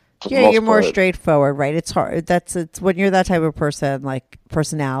 Yeah, you're more straightforward, right? It's hard. It's when you're that type of person, like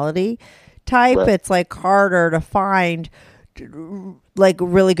personality type, Right. It's like harder to find like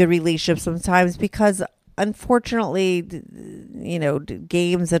really good relationships sometimes because unfortunately,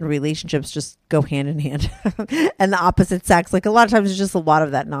 games and relationships just go hand in hand and the opposite sex. Like a lot of times it's just a lot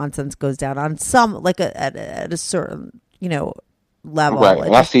of that nonsense goes down on some, like at a certain, level. Right. It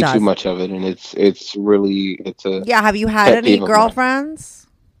And I just see does. too much of it, and it's really a Yeah. Have you had pet any peeve of mine. girlfriends?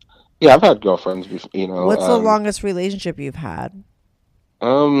 Yeah, I've had girlfriends. What's the longest relationship you've had?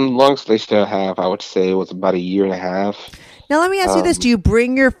 Longest relationship I have, I would say, was about 1.5 years. Now, let me ask you this. Do you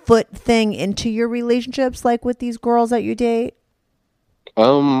bring your foot thing into your relationships, like with these girls that you date?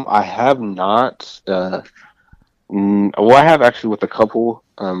 I have not. Well, I have actually with a couple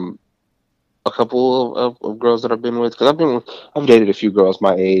of girls that I've been with, because I've dated a few girls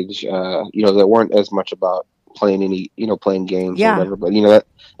my age, that weren't as much about playing playing games Yeah. or whatever. But that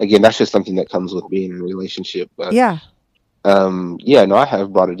again, that's just something that comes with being in a relationship. But Yeah. yeah, no, I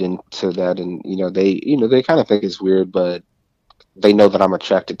have brought it into that, and they kind of think it's weird, but they know that I'm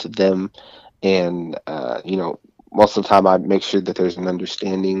attracted to them, and most of the time I make sure that there's an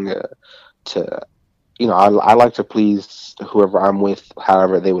understanding to. I like to please whoever I'm with,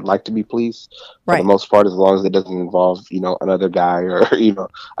 however they would like to be pleased. For Right. the most part, as long as it doesn't involve, another guy or,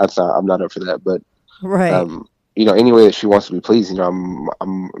 I'm not up for that. But, Right. any way that she wants to be pleased,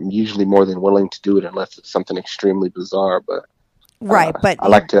 I'm usually more than willing to do it unless it's something extremely bizarre. But, Right. But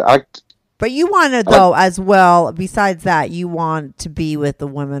But you want to, though, as well, besides that, you want to be with the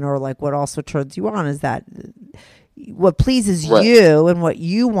women, or like what also turns you on is that what pleases Right. you and what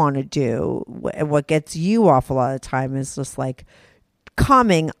you want to do and what gets you off a lot of time is just like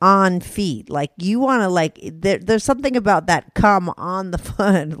coming on feet. Like you want to there's something about that come on the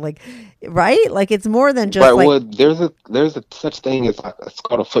foot, like, right? Like it's more than just right. like, Well, there's a such thing as it's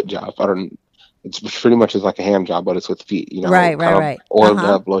called a foot job. It's pretty much as like a ham job, but it's with feet, Right. oiled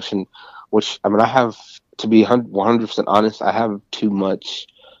up lotion, which, I mean, I have, to be 100% honest, I have too much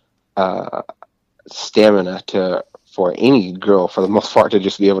stamina for any girl, for the most part, to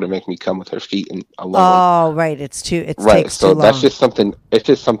just be able to make me come with her feet and alone. Oh, right. It Right. takes So too long. that's just something. It's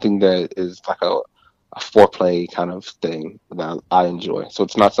just something that is like a foreplay kind of thing that I enjoy. So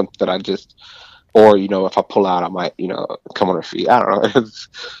it's not something that I just, or if I pull out, I might come on her feet. I don't know.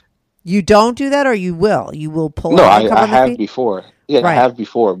 You don't do that, or you will? You will pull No, out and come I on the have feet? before. Yeah, Right. I have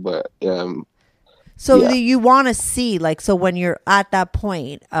before, but So yeah. you want to see, like, so when you're at that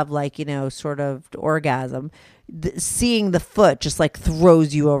point of like, sort of orgasm, seeing the foot just like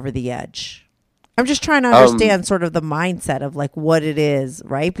throws you over the edge. I'm just trying to understand sort of the mindset of like what it is,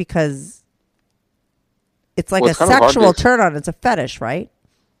 right? Because it's like Well, a it's kind of hard sexual to- turn on. It's a fetish, right?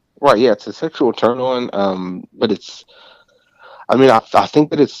 Right, yeah, it's a sexual turn on, but I think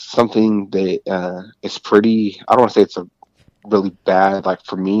that it's something that is pretty, I don't want to say it's a really bad, like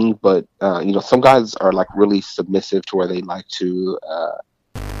for me, but, some guys are like really submissive to where they like to,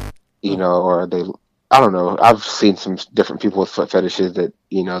 or they, I don't know. I've seen some different people with foot fetishes that,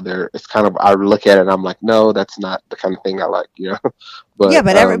 it's kind of, I look at it and I'm like, no, that's not the kind of thing I like, But, yeah,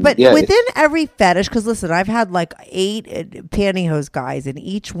 but yeah, within every fetish, because listen, I've had like 8 pantyhose guys, and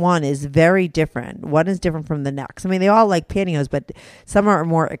each one is very different. One is different from the next. I mean, they all like pantyhose, but some are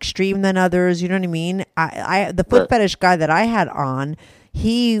more extreme than others. You know what I mean? The foot Right. fetish guy that I had on,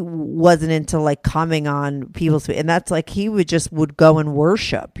 he wasn't into like coming on people's feet, and that's like he would go and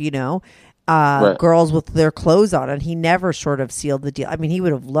worship, Right. girls with their clothes on, and he never sort of sealed the deal. I mean, he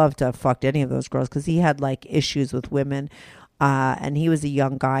would have loved to have fucked any of those girls because he had like issues with women. And he was a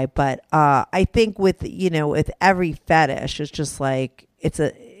young guy, but I think with every fetish, it's just like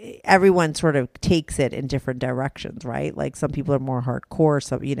everyone sort of takes it in different directions, right? Like some people are more hardcore,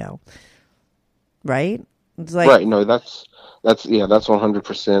 some right? It's like right. No, that's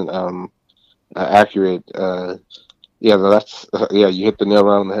 100% accurate. Yeah, you hit the nail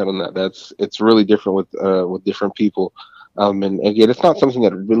right on the head on that. It's really different with different people. And again, it's not something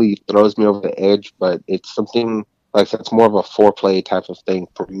that really throws me over the edge, but it's something. Like I said, it's more of a foreplay type of thing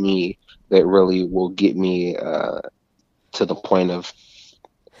for me that really will get me to the point of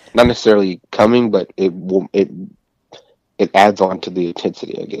not necessarily coming, but it adds on to the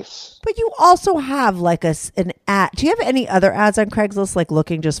intensity, I guess. But you also have like an ad. Do you have any other ads on Craigslist, like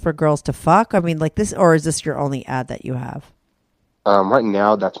looking just for girls to fuck? I mean, like this, or is this your only ad that you have? Right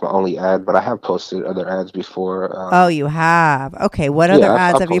now, that's my only ad, but I have posted other ads before. Oh, you have. Okay, what other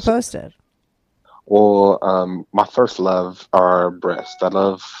ads have you posted? Well, my first love are breasts. I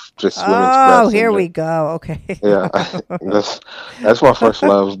love just women's breasts. Oh, here we go. Okay. Yeah, that's my first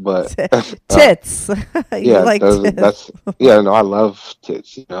love, but tits. You yeah, like tits. no, I love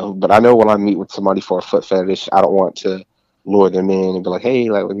tits, But I know when I meet with somebody for a foot fetish, I don't want to lure them in and be like, hey,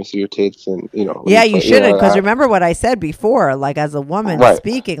 like, let me see your tits, and Yeah, you shouldn't, because remember what I said before, like as a woman Right.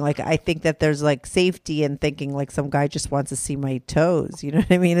 speaking, like I think that there's like safety in thinking like some guy just wants to see my toes. You know what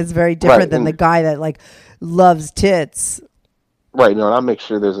I mean? It's very different Right, than and- the guy that like loves tits. Right, no, and I make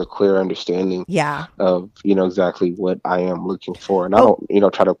sure there's a clear understanding Yeah. of exactly what I am looking for, and I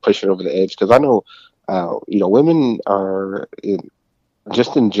don't try to push it over the edge, because I know women are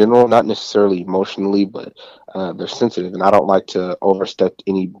just in general, not necessarily emotionally, but they're sensitive, and I don't like to overstep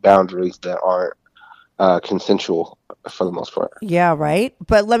any boundaries that aren't consensual for the most part. Yeah, right.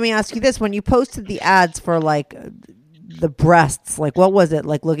 But let me ask you this: when you posted the ads for like the breasts, like what was it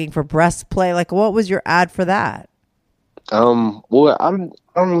like? Looking for breast play? Like what was your ad for that? Well, I don't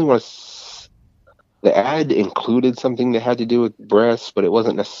really want to. The ad included something that had to do with breasts, but it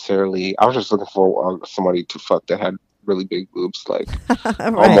wasn't necessarily. I was just looking for somebody to fuck that had really big boobs, like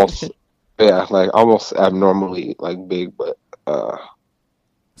almost, yeah, like almost abnormally like big, but.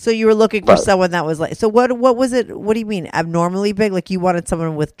 So you were looking for someone that was like. So what was it? What do you mean abnormally big? Like you wanted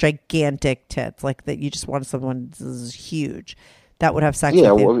someone with gigantic tits, like that. You just wanted someone this is huge that would have sex with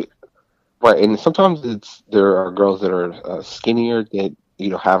you. Well, right, and sometimes there are girls that are skinnier that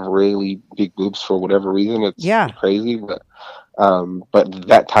have really big boobs for whatever reason. It's crazy, but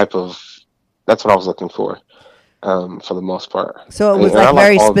that type of that's what I was looking for the most part. So it was like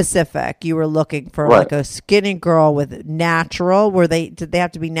very specific. You were looking for like a skinny girl with natural. Did they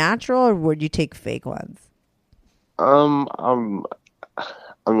have to be natural, or would you take fake ones? I'm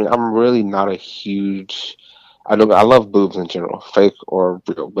really not a huge. I love boobs in general, fake or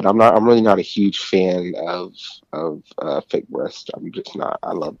real, but I'm really not a huge fan of fake breasts. I'm just not.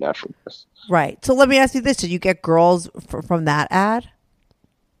 I love natural breasts. Right. So let me ask you this: did you get girls from that ad?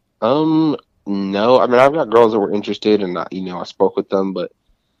 No. I mean, I've got girls that were interested, and I spoke with them, but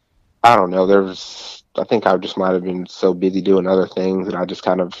I don't know. I think I just might have been so busy doing other things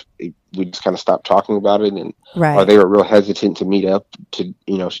that we just kind of stopped talking about it, and or they were real hesitant to meet up to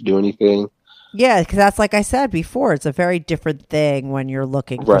do anything. Yeah, because that's like I said before, it's a very different thing when you're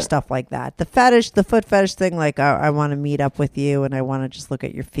looking for stuff like that. The foot fetish thing, like I want to meet up with you and I want to just look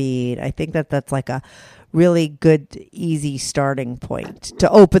at your feet. I think that's like a really good, easy starting point to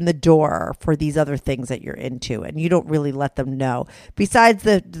open the door for these other things that you're into, and you don't really let them know. Besides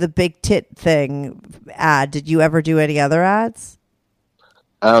the big tit thing ad, did you ever do any other ads?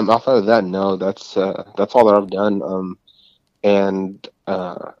 Outside of that, no. That's all that I've done. And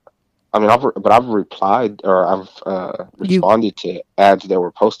I mean, I've replied or I've responded to ads that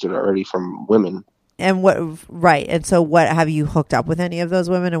were posted already from women. And right? And so, what have you hooked up with any of those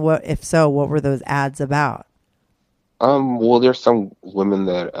women? And what, if so, what were those ads about? Well, there's some women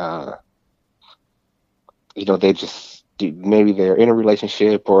that they just maybe they're in a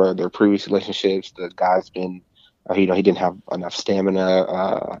relationship or their previous relationships. The guy's been, he didn't have enough stamina,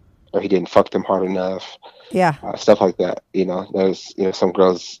 or he didn't fuck them hard enough. Yeah, stuff like that. There's some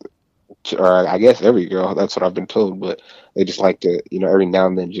girls, or I guess every girl, that's what I've been told, but they just like to, every now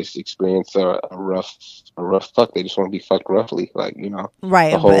and then just experience a rough fuck. They just want to be fucked roughly, like,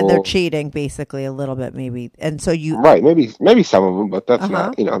 right. And they're cheating basically a little bit, maybe. And so right, maybe some of them, but that's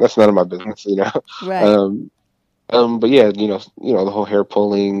not, that's none of my business, Right. But yeah, the whole hair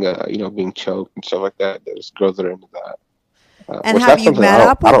pulling, being choked and stuff like that. There's girls that are into that. And have you met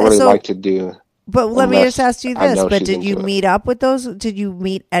up with? I don't really like to do. But let me just ask you this: but did you meet up with those? Did you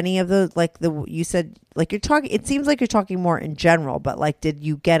meet any of those? Like you said, like you're talking. It seems like you're talking more in general. But like, did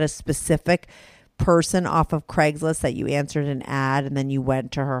you get a specific person off of Craigslist that you answered an ad and then you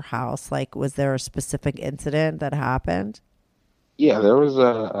went to her house? Like, was there a specific incident that happened? Yeah, there was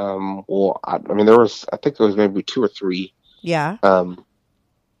I think there was maybe 2 or 3. Yeah.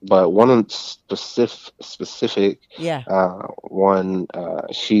 But one specific, one,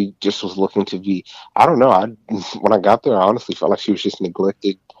 she just was looking to be, I don't know. When I got there, I honestly felt like she was just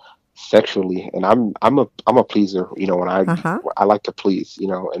neglected sexually, and I'm a pleaser. When I like to please,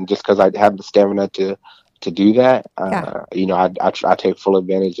 and just because I have the stamina to do that, I take full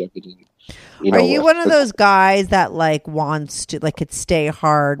advantage of it. And, are you one of those guys that like wants to could stay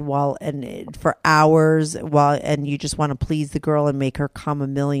hard for hours and you just want to please the girl and make her come a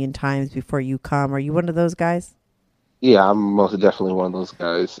million times before you come? Are you one of those guys? Yeah, I'm most definitely one of those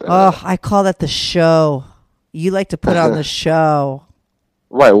guys. I call that the show. You like to put on the show.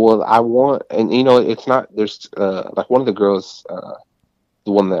 Right. Well, I want, and it's not, there's like one of the girls,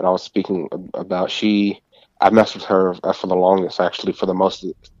 the one that I was speaking about, I messed with her for the longest, actually, for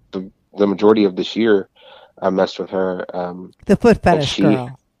the majority of this year. I messed with her. The foot fetish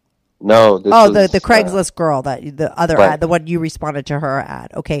girl. No. The Craigslist girl, the other ad, the one you responded to her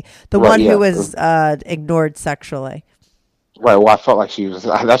ad. Okay. The one who was ignored sexually. Right. Well, I felt like she was,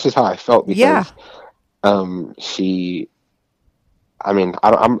 that's just how I felt because I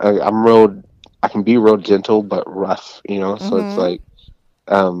can be real gentle, but rough, so it's like,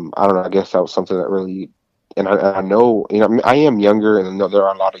 I don't know, I guess that was something that really, and I know, I am younger, and I know there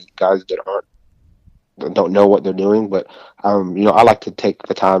are a lot of guys that don't know what they're doing, but I like to take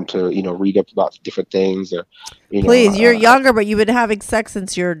the time to read up about different things. Or please, you're younger, but you've been having sex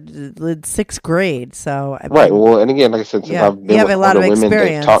since you're in 6th grade, so right. Well, and again, like I said, since I've been with a lot of women,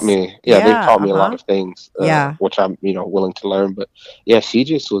 they've taught me. They've taught me a lot of things. Which I'm willing to learn. But yeah, she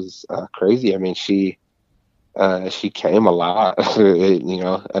just was crazy. I mean, she came a lot,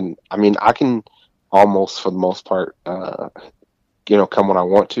 and I mean, I can almost for the most part, come when I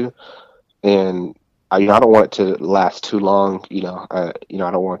want to, and I don't want it to last too long. I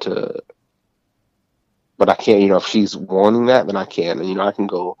don't want to, but I can't. If she's wanting that, then I can, and I can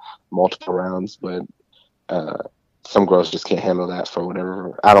go multiple rounds. But some girls just can't handle that for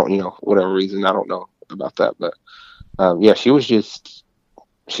whatever. Whatever reason. I don't know about that, but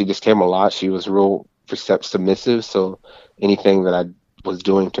she just came a lot. She was real submissive. So anything that I was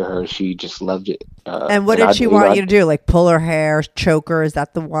doing to her, she just loved it. And what did she want you to do? Like pull her hair, choke her? Is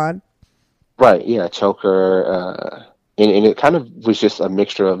that the one? Right. Yeah, choke her. And it kind of was just a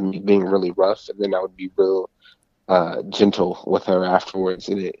mixture of me being really rough, and then I would be real gentle with her afterwards,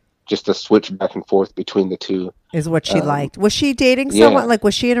 and it just a switch back and forth between the two is what she liked. Was she dating someone? Like,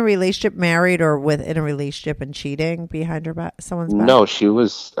 was she in a relationship, married, or in a relationship and cheating behind her back? Someone's back? No, she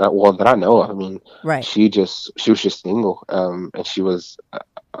was. That I know of. I mean, right. She was just single, and she was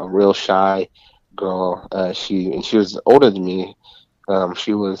a real shy girl. She was older than me. I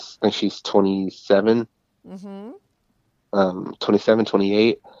think she's 27. 27,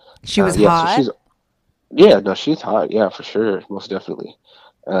 28. She was hot. So she's hot. Yeah, for sure, most definitely.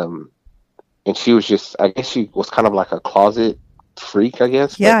 And she was I guess she was kind of like a closet freak, I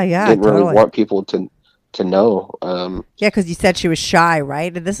guess. Yeah, didn't totally. really want people to to know. Yeah, because you said she was shy,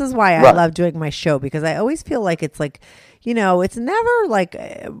 right? And this is why I Right. love doing my show, because I always feel like it's like, it's never like,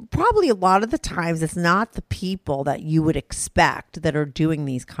 probably a lot of the times it's not the people that you would expect that are doing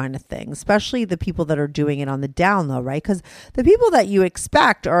these kind of things, especially the people that are doing it on the down low, right? Because the people that you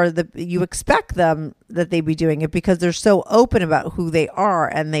expect you expect them that they be doing it because they're so open about who they are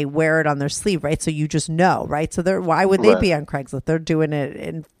and they wear it on their sleeve, right? So you just know, right? So why would they Right. be on Craigslist? They're doing it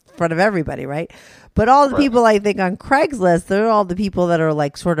in front of everybody, right? But all the people I think on Craigslist, they're all the people that are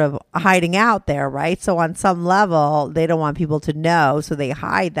like sort of hiding out there, right? So on some level, they don't want people to know, so they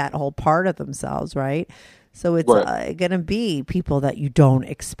hide that whole part of themselves, right? So it's going to be people that you don't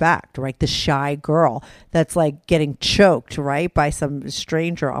expect, right? The shy girl that's like getting choked, right, by some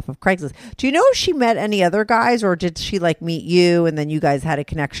stranger off of Craigslist. Do you know if she met any other guys, or did she like meet you and then you guys had a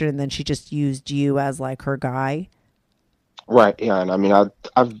connection and then she just used you as like her guy? Right, yeah, and I mean, I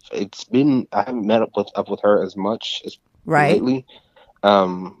haven't met up with her as much as Right. lately,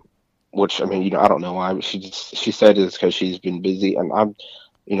 which I mean, I don't know why, but she said it's because she's been busy, and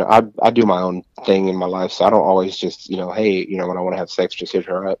I do my own thing in my life, so I don't always just, hey, when I want to have sex, just hit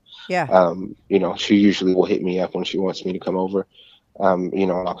her up. Yeah. She usually will hit me up when she wants me to come over,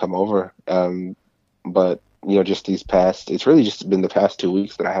 and I'll come over, but just it's really just been the past 2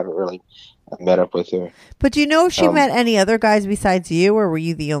 weeks that I haven't really met up with her. But do you know if she met any other guys besides you, or were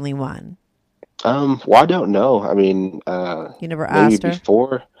you the only one? Well, I don't know. I mean, You never maybe asked her?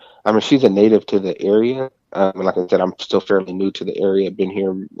 before. I mean, she's a native to the area. Like I said, I'm still fairly new to the area. I've been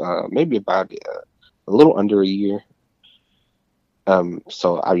here maybe about a little under a year.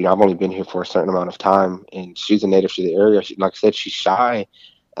 So I've only been here for a certain amount of time, and she's a native to the area. Like I said, she's shy,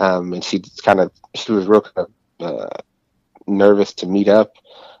 and she was real kind of nervous to meet up.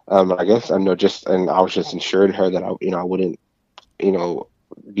 I guess and I was just assuring her that I wouldn't,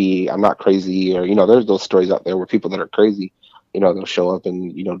 I'm not crazy, or there's those stories out there where people that are crazy, they'll show up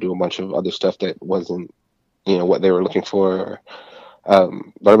and do a bunch of other stuff that wasn't what they were looking for. But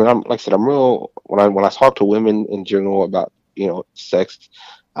I mean, like I said, I'm real when I talk to women in general about sex,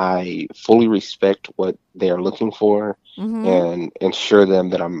 I fully respect what they are looking for and ensure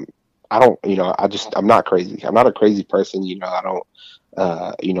them that I'm not crazy. I'm not a crazy person. I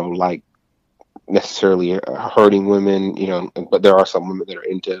don't like necessarily hurting women, but there are some women that are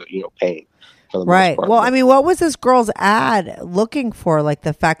into, pain for the Right. most part. Well, I mean, what was this girl's ad looking for? Like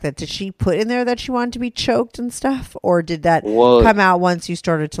the fact that, did she put in there that she wanted to be choked and stuff? Or did that come out once you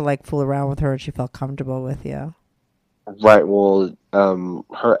started to like fool around with her and she felt comfortable with you? Right. Well,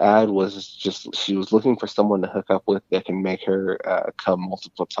 her ad was just, she was looking for someone to hook up with that can make her come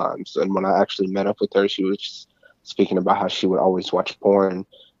multiple times. And when I actually met up with her, she was just speaking about how she would always watch porn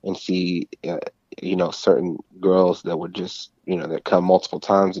and see, certain girls that would just, that come multiple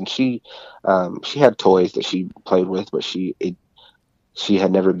times. And she had toys that she played with, but she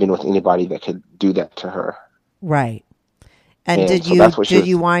had never been with anybody that could do that to her. Right. And did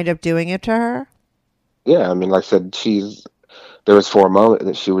you wind up doing it to her? Yeah, I mean, like I said, there was for a moment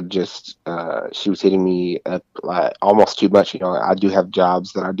that she would just, she was hitting me up like almost too much. I do have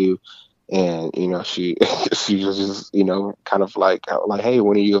jobs that I do, and she was just kind of like, hey,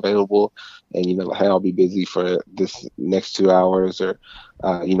 when are you available? And hey, I'll be busy for this next 2 hours, or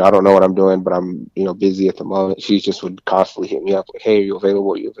I don't know what I'm doing, but I'm busy at the moment. She just would constantly hit me up like, hey, are you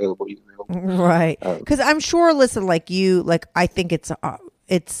available? Are you available? Are you available? Right. Because I'm sure, listen, I think it's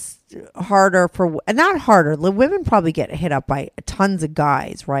harder not harder. The women probably get hit up by tons of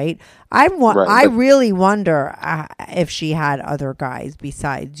guys, right? I really wonder if she had other guys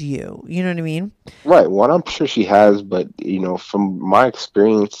besides you. You know what I mean? Right. Well, I'm sure she has, but from my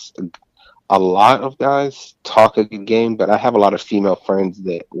experience, a lot of guys talk a good game, but I have a lot of female friends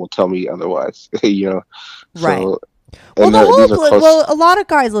that will tell me otherwise. Right. So, well, a lot of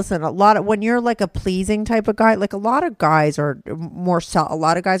guys, listen, when you're like a pleasing type of guy, like a lot of guys are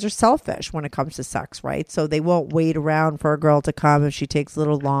selfish when it comes to sex, right? So they won't wait around for a girl to come if she takes a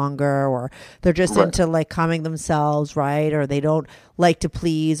little longer, or they're just into like coming themselves, right? Or they don't like to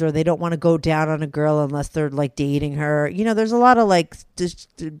please, or they don't want to go down on a girl unless they're like dating her. There's a lot of like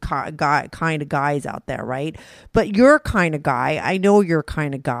just kind of guys out there, right? But your kind of guy, I know your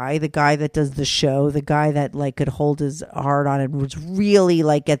kind of guy, the guy that does the show, the guy that like could hold his heart on and was really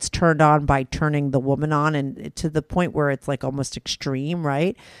like gets turned on by turning the woman on, and to the point where it's like almost extreme,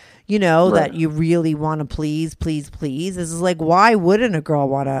 right? that you really want to please. This is like, why wouldn't a girl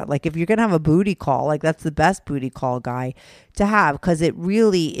want to, like, if you're going to have a booty call, like, that's the best booty call guy to have, because it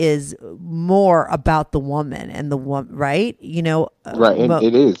really is more about the woman and the woman, right? Right,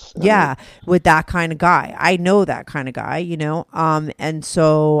 it is. Yeah, with that kind of guy. I know that kind of guy, and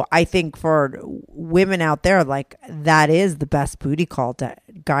so I think for women out there, like, that is the best booty call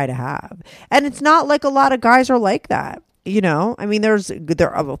guy to have. And it's not like a lot of guys are like that. I mean,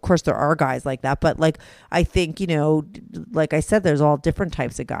 of course there are guys like that, but like, I think, like I said, there's all different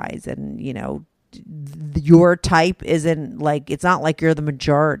types of guys, and, your type isn't like, it's not like you're the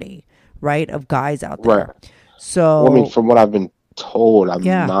majority, right, of guys out there. Right. So, well, I mean, from what I've been told, I'm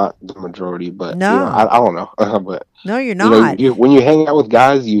not the majority, but no, I don't know. But no, you're not. When you hang out with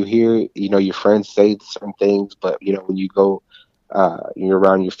guys, you hear, your friends say certain things, but when you go, you're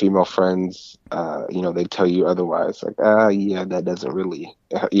around your female friends, they tell you otherwise. Like, yeah, that doesn't really,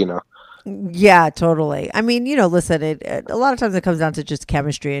 Yeah, totally. I mean, listen, a lot of times it comes down to just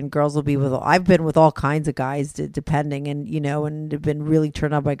chemistry, and girls will be I've been with all kinds of guys, depending, and, and have been really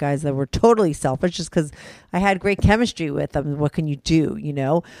turned on by guys that were totally selfish just because I had great chemistry with them. What can you do,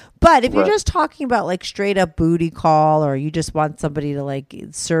 But if you're just talking about like straight up booty call, or you just want somebody to like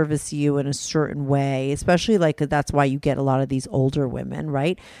service you in a certain way, especially like that's why you get a lot of these older women,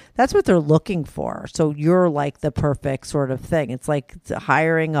 right? That's what they're looking for. So you're like the perfect sort of thing. It's like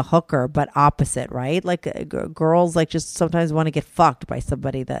hiring a hooker, but opposite, right? Like girls like just sometimes want to get fucked by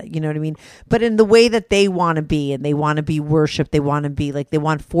somebody that, you know what I mean? But in the way that they want to be, and they want to be worshipped. They want to be like, they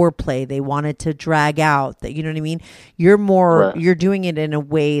want foreplay. They want it to drag out. That, you know what I mean? You're more, you're doing it in a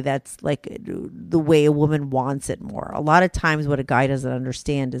way that's like the way a woman wants it more. A lot of times what a guy doesn't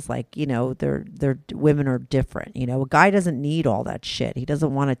understand is like, they're women are different. A guy doesn't need all that shit. He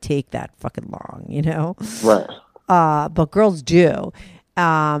doesn't want to take that fucking long, Right. But girls do.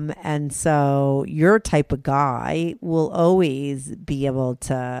 And so your type of guy will always be able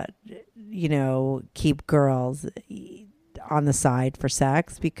to, keep girls on the side for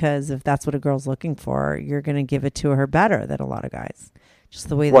sex, because if that's what a girl's looking for, you're going to give it to her better than a lot of guys. Just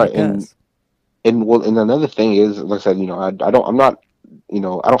the way that it goes. And another thing is, like I said, I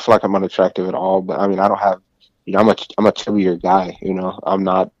don't feel like I'm unattractive at all, but I mean, I don't have, I'm a chubbier guy, I'm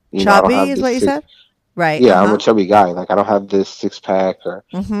not, chubby is what you said? Right. Yeah, I'm a chubby guy. Like, I don't have this six pack or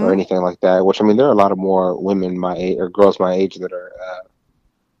anything like that. Which, I mean, there are a lot of more women my age or girls my age that are,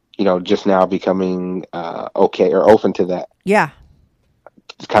 just now becoming okay or open to that. Yeah.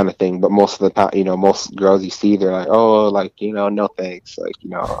 Kind of thing. But most of the time, most girls you see, they're like, oh, like, no thanks, like,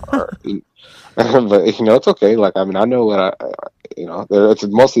 or, but it's okay. Like, I mean, I know what it's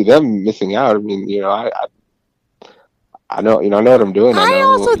mostly them missing out. I mean, I know what I'm doing. I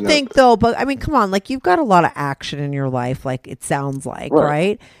also think though, but I mean, come on, like, you've got a lot of action in your life, like it sounds like,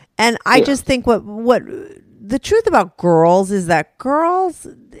 right? And I just think what the truth about girls is that girls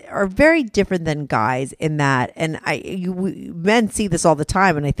are very different than guys in that, and men see this all the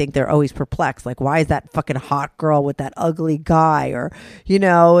time, and I think they're always perplexed, like, why is that fucking hot girl with that ugly guy, or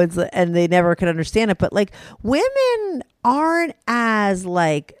and they never can understand it. But like, women aren't as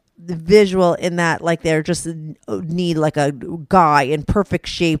like visual in that, like, they're just need like a guy in perfect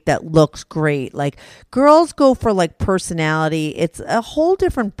shape that looks great. Like, girls go for like personality. It's a whole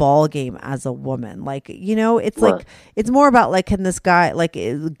different ball game as a woman. Like, it's like, it's more about like, can this guy, like,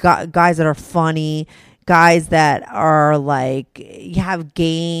 guys that are funny, guys that are like, you have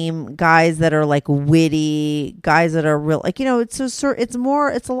game, guys that are like witty, guys that are real, like, it's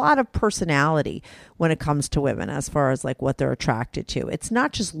a lot of personality when it comes to women, as far as like what they're attracted to. It's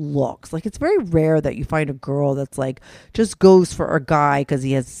not just looks. Like, it's very rare that you find a girl that's like just goes for a guy because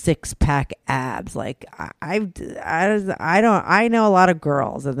he has 6-pack abs. Like, I know a lot of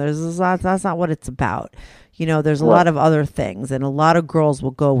girls, and that's not what it's about. There's a lot of other things, and a lot of girls will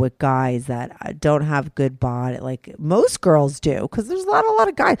go with guys that don't have good body. Like, most girls do, because there's a lot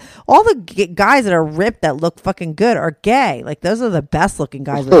of guys. All the guys that are ripped that look fucking good are gay. Like, those are the best looking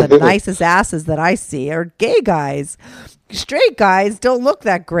guys with the nicest asses that I see are gay guys. Straight guys don't look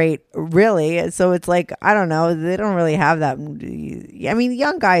that great, really. So it's like, I don't know. They don't really have that. I mean,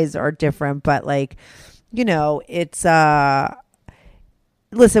 young guys are different, but like, it's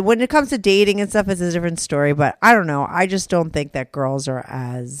listen, when it comes to dating and stuff, it's a different story, but I don't know. I just don't think that girls are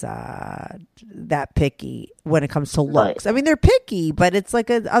as that picky when it comes to looks. Right. I mean, they're picky, but it's like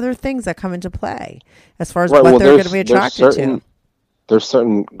other things that come into play as far as what they're going to be attracted to. There's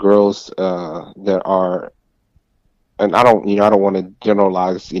certain girls that are, and I don't want to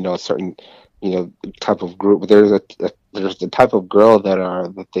generalize, a certain, type of group, but there's the type of girl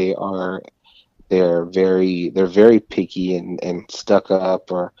that they are they're very picky and stuck up,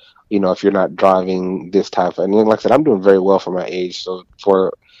 or if you're not driving this type of, and then, like I said, I'm doing very well for my age,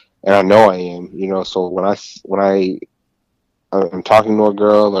 and I know I am, so I'm talking to a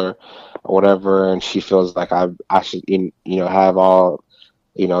girl or whatever, and she feels like I should have all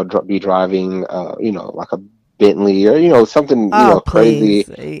be driving like a Bentley or something Oh, crazy.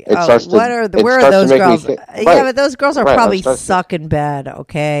 please. It starts to Where are those girls? right, Yeah, but those girls are right. probably It starts to, suck in bed,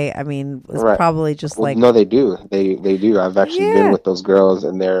 okay? I mean, it's right. probably just Well, like, no, they do. They do. I've actually been yeah, with those girls,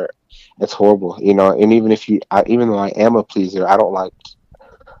 and it's horrible, and even even though I am a pleaser, I don't like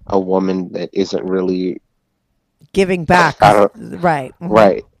a woman that isn't really. giving back. I don't. Right. Mhm.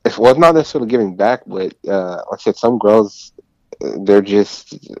 Right. Well, it's not necessarily giving back, but like I said, some girls, they're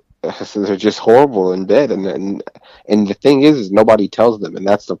just they're just horrible in bed, and the thing is nobody tells them, and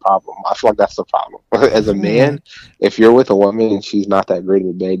that's the problem. I feel like that's the problem. As a Yeah. man, if you're with a woman and she's not that great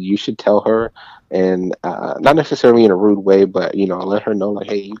in bed, you should tell her, and not necessarily in a rude way, but let her know, like,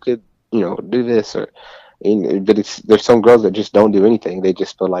 hey, you could do this, but there's some girls that just don't do anything. They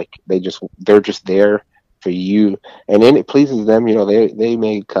just feel like they're just there for you, and then it pleases them. They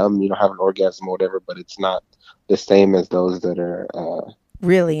may come, have an orgasm or whatever, but it's not the same as those that are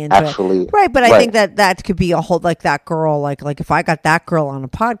Really into actually it. Right, but I right. think that could be a whole, like, that girl, like if I got that girl on a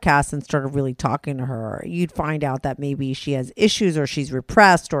podcast and started really talking to her, you'd find out that maybe she has issues, or she's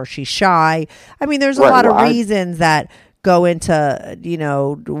repressed, or she's shy. I mean, there's a lot of reasons that go into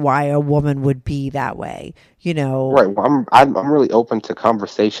why a woman would be that way. Right. Well, I'm really open to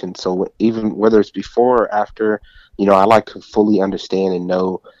conversation. So even whether it's before or after, I like to fully understand and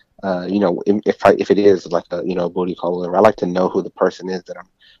know. If it is like a booty call or whatever, I like to know who the person is that I'm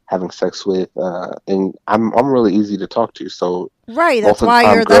having sex with, and I'm really easy to talk to. So right, that's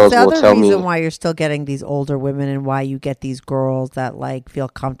why that's the other reason why you're still getting these older women, and why you get these girls that like feel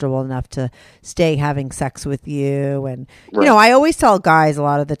comfortable enough to stay having sex with you. And right. I always tell guys a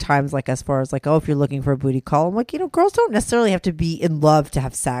lot of the times, like, as far as like, oh, if you're looking for a booty call, I'm like, girls don't necessarily have to be in love to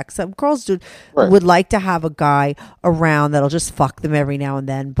have sex. Some girls would like to have a guy around that'll just fuck them every now and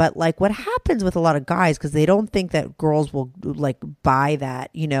then. But like, what happens with a lot of guys, because they don't think that girls will like buy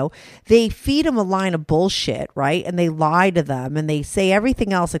that, they feed them a line of bullshit, right? And they lie to them, and they say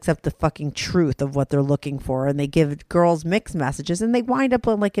everything else except the fucking truth of what they're looking for, and they give girls mixed messages, and they wind up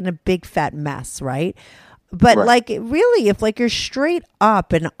in a big fat mess, right? But right. like, really, if like you're straight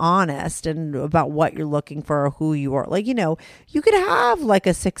up and honest and about what you're looking for or who you are, like, you could have like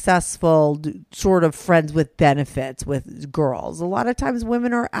a successful sort of friends with benefits with girls. A lot of times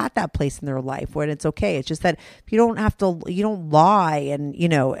women are at that place in their life when it's okay. It's just that you don't lie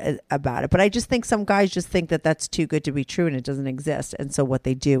and, about it. But I just think some guys just think that that's too good to be true, and it doesn't exist. And so what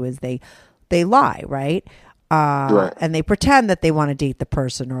they do is they lie, right? Right. And they pretend that they want to date the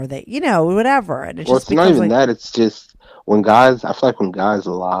person, or they, whatever. And it's not even that. It's just I feel like when guys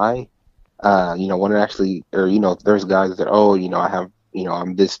lie, when it actually, or, there's guys that, I have,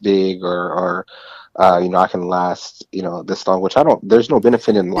 I'm this big, or I can last, this long, which there's no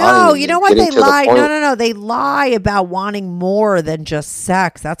benefit in lying. No, you know what? They lie. No. They lie about wanting more than just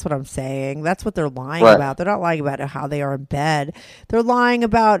sex. That's what I'm saying. That's what they're lying about. They're not lying about how they are in bed. They're lying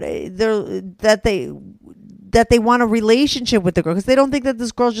about that they want a relationship with the girl, because they don't think that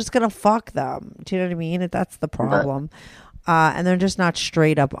this girl's just going to fuck them. Do you know what I mean? That's the problem. Right. And they're just not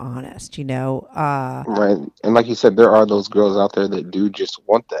straight up honest, Right. And like you said, there are those girls out there that do just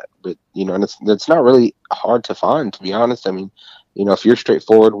want that. But, and it's not really hard to find, to be honest. I mean, if you're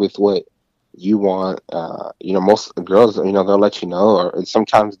straightforward with what you want, most girls, they'll let you know, or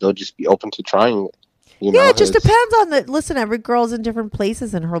sometimes they'll just be open to trying it. It just depends on listen, every girl's in different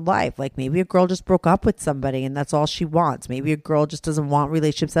places in her life. Like, maybe a girl just broke up with somebody and that's all she wants. Maybe a girl just doesn't want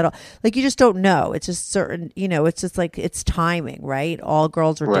relationships at all. Like, you just don't know. It's just certain, it's just like, it's timing, right? All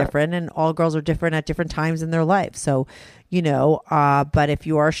girls are different, and all girls are different at different times in their life. So, but if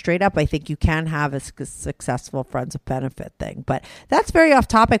you are straight up, I think you can have a successful friends with benefit thing. But that's very off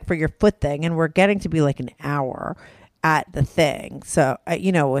topic for your foot thing. And we're getting to be like an hour at the thing, so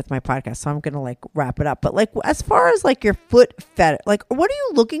with my podcast, so I'm gonna like wrap it up. But like, as far as like your foot fetish, like, what are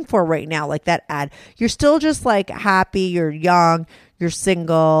you looking for right now? Like that ad, you're still just like happy, you're young, you're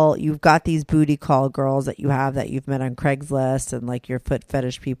single, you've got these booty call girls that you've met on Craigslist, and like your foot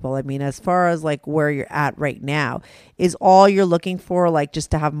fetish people. I mean, as far as like where you're at right now, is all you're looking for like just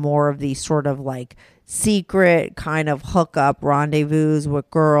to have more of these sort of like secret kind of hookup rendezvous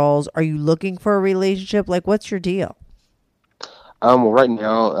with girls? Are you looking for a relationship? Like, what's your deal? Well, right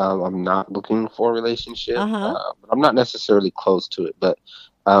now, I'm not looking for a relationship. But I'm not necessarily close to it. But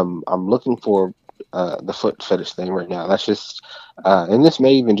I'm looking for the foot fetish thing right now. That's just, and this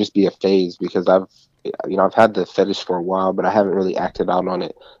may even just be a phase because I've had the fetish for a while, but I haven't really acted out on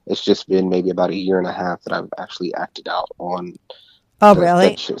it. It's just been maybe about a year and a half that I've actually acted out on Oh, the really?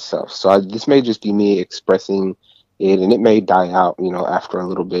 fetish itself. So this may just be me expressing it, and it may die out, after a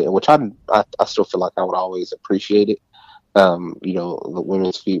little bit, which I still feel like I would always appreciate it. The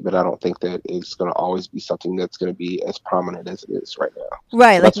women's feet, but I don't think that it's going to always be something that's going to be as prominent as it is right now.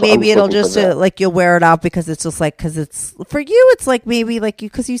 Right, So like that's what I'm maybe it'll looking for just that. like you'll wear it out because it's just like because it's for you it's like maybe like you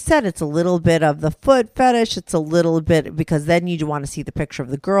because you said it's a little bit of the foot fetish, it's a little bit because then you want to see the picture of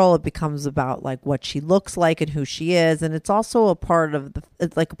the girl, it becomes about like what she looks like and who she is, and it's also a part of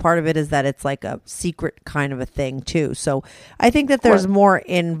it's like a part of it is that it's like a secret kind of a thing too. So I think that there's Right. more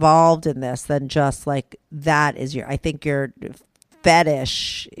involved in this than just like that is I think your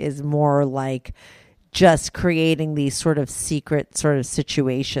fetish is more like just creating these sort of secret sort of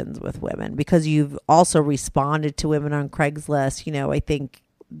situations with women because you've also responded to women on Craigslist. I think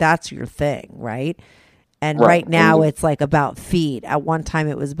that's your thing, right? And right now it's like about feet. At one time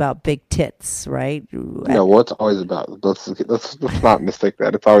it was about big tits, right? It's always about. Let's not mistake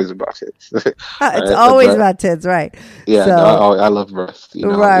that. It's always about tits. It's always about tits, right? Yeah, So, I love breasts.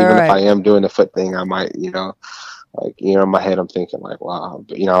 Right, Even if right. I am doing a foot thing, I might, in my head, I'm thinking like, wow,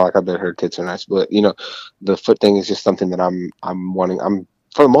 but, like I bet her tits are nice. But the foot thing is just something that I'm wanting.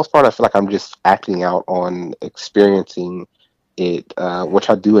 For the most part, I feel like I'm just acting out on experiencing it, which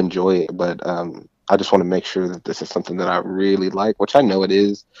I do enjoy it. But I just want to make sure that this is something that I really like, which I know it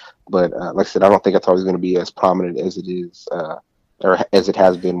is. But like I said, I don't think it's always going to be as prominent as it is. Or as it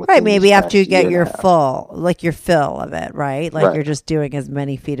has been right, within maybe this after you past get year your and a half. your fill of it, right? Like Right. you're just doing as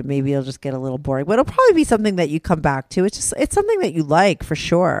many feet and maybe it'll just get a little boring. But it'll probably be something that you come back to. It's something that you like for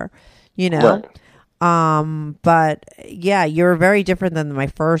sure, Right. But yeah, you're very different than my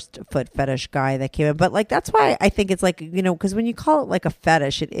first foot fetish guy that came in. But like that's why I think it's like, because when you call it like a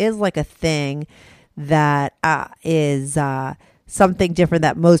fetish, it is like a thing that is something different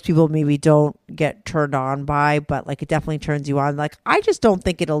that most people maybe don't get turned on by, but like it definitely turns you on. Like I just don't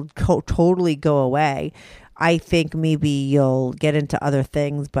think it'll totally go away. I think maybe you'll get into other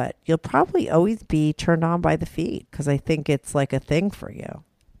things, but you'll probably always be turned on by the feet because I think it's like a thing for you.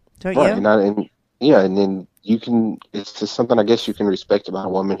 Don't Right. you? And then you can, it's just something I guess you can respect about a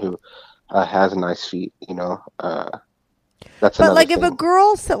woman who has nice feet, that's But another like if a thing.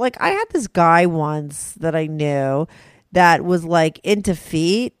 girl said, like I had this guy once that I knew that was like into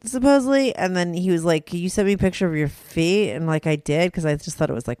feet supposedly, and then he was like, "Can you send me a picture of your feet?" And like I did because I just thought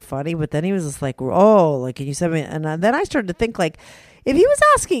it was like funny. But then he was just like, "Oh, like can you send me?" And then I started to think like, if he was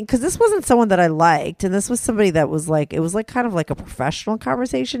asking, because this wasn't someone that I liked, and this was somebody that was like, it was like kind of like a professional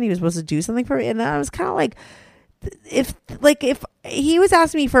conversation. He was supposed to do something for me, and I was kind of like, if he was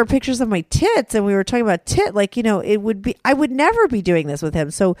asking me for pictures of my tits and we were talking about like it would be, I would never be doing this with him.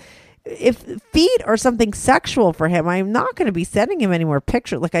 So if feet are something sexual for him, I'm not going to be sending him any more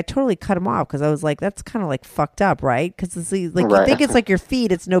pictures. Like I totally cut him off because I was like, that's kind of like fucked up, right? Because it's like you Right. think it's like your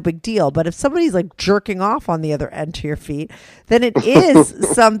feet, it's no big deal, but if somebody's like jerking off on the other end to your feet, then it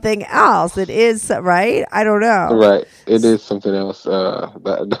is something else. It is, right? I don't know. Right. It is something else.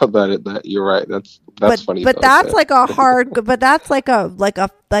 That you're right. That's funny. But though, that's that- like a hard. But that's like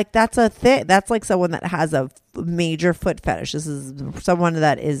that's a thing. That's like someone that has a major foot fetish. This is someone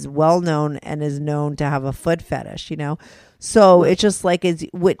that is well known and is known to have a foot fetish. So it's just like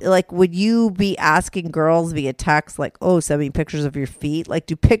would you be asking girls via text like, oh, send me pictures of your feet? Like,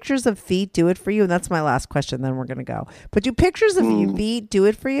 do pictures of feet do it for you? And that's my last question. Then we're gonna go. But do pictures of your feet do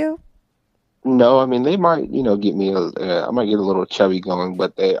it for you? No, I mean they might, get me. I might get a little chubby going,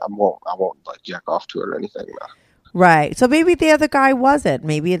 but I won't like jack off to it or anything. No. Right. So maybe the other guy wasn't.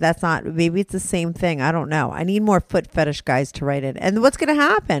 Maybe that's not. Maybe it's the same thing. I don't know. I need more foot fetish guys to write in. And what's going to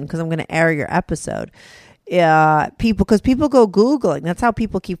happen? Because I'm going to air your episode. Because people go Googling. That's how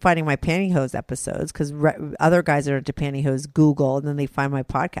people keep finding my pantyhose episodes, because other guys that are into pantyhose Google and then they find my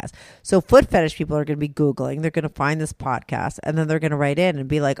podcast. So foot fetish people are going to be Googling. They're going to find this podcast and then they're going to write in and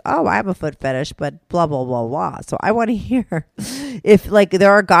be like, oh, I have a foot fetish, but blah, blah, blah, blah. So I want to hear if like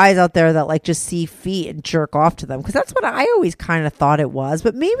there are guys out there that like just see feet and jerk off to them, because that's what I always kind of thought it was.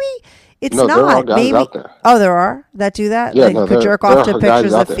 But maybe it's No, not. there are guys Maybe out there. Oh, there are that do that. Yeah, like no, could jerk there off to are guys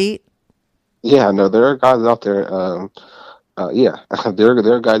pictures out of there. feet. Yeah, no, there are guys out there. Yeah, there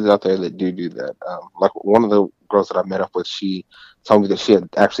are guys out there that do that. Like one of the girls that I met up with, she told me that she had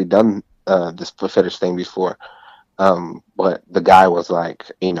actually done this foot fetish thing before. But the guy was like,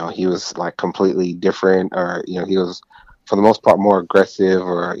 he was like completely different, or he was for the most part more aggressive,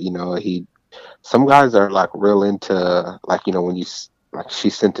 or some guys are like real into like when you like she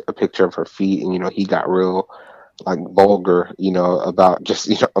sent a picture of her feet, and he got real like vulgar, about just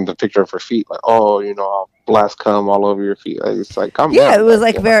on the picture of her feet, like, oh, I'll blast cum all over your feet. Like, it's like, calm down. Yeah, it was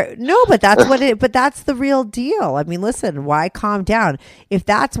like very no, but that's but that's the real deal. I mean, listen, why calm down? If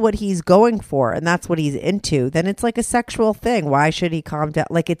that's what he's going for and that's what he's into, then it's like a sexual thing. Why should he calm down?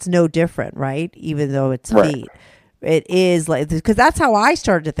 Like, it's no different, right? Even though it's feet. It is like, because that's how I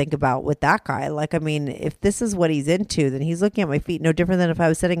started to think about with that guy. Like, I mean, if this is what he's into, then he's looking at my feet no different than if I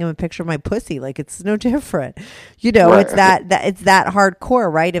was sending him a picture of my pussy. Like, it's no different, It's that it's that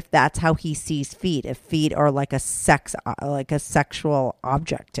hardcore, right? If that's how he sees feet, if feet are like a sexual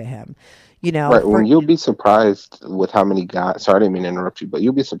object to him, Right. When you'll be surprised with how many guys. Sorry, I didn't mean to interrupt you, but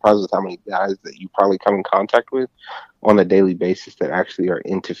you'll be surprised with how many guys that you probably come in contact with on a daily basis that actually are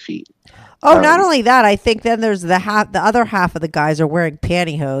into feet. Oh, not only that, I think then there's the other half of the guys are wearing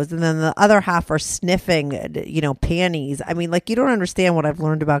pantyhose, and then the other half are sniffing, panties. I mean, like, you don't understand what I've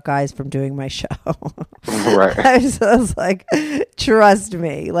learned about guys from doing my show. Right. I was like, trust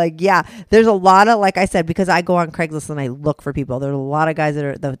me. Like, yeah, there's a lot of, like I said, because I go on Craigslist and I look for people. There's a lot of guys that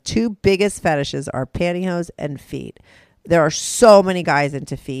are, the two biggest fetishes are pantyhose and feet. There are so many guys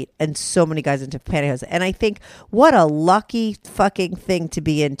into feet and so many guys into pantyhose. And I think what a lucky fucking thing to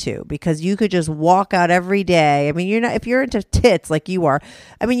be into, because you could just walk out every day. I mean, if you're into tits like you are,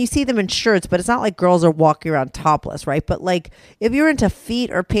 I mean, you see them in shirts, but it's not like girls are walking around topless, right? But like, if you're into feet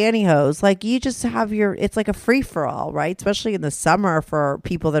or pantyhose, like, you just have it's like a free for all, right? Especially in the summer for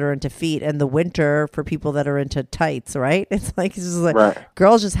people that are into feet, and the winter for people that are into tights, right? It's just like right.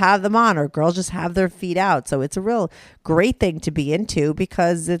 Girls just have them on, or girls just have their feet out. So it's a real great thing to be into,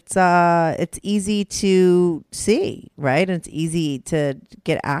 because it's easy to see, right? And it's easy to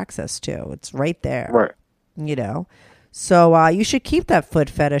get access to. It's right there, right? So you should keep that foot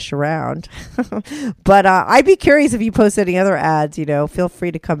fetish around. But I'd be curious if you post any other ads. Feel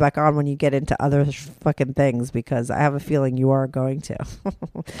free to come back on when you get into other fucking things, because I have a feeling you are going to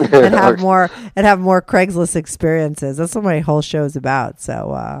and have more Craigslist experiences. That's what my whole show is about.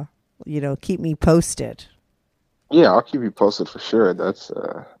 So keep me posted. Yeah, I'll keep you posted for sure. That's,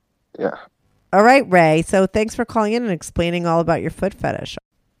 yeah. All right, Ray. So thanks for calling in and explaining all about your foot fetish.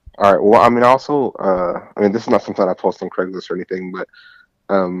 All right. Well, I mean, also, this is not something I post on Craigslist or anything, but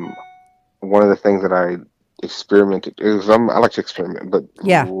one of the things that I experimented is I like to experiment, but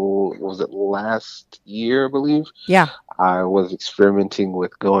yeah. Was it last year, I believe? Yeah. I was experimenting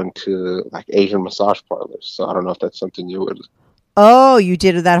with going to like Asian massage parlors. So I don't know if that's something you would. Oh, you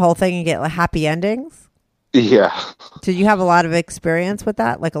did that whole thing and get like happy endings? Yeah. Did you have a lot of experience with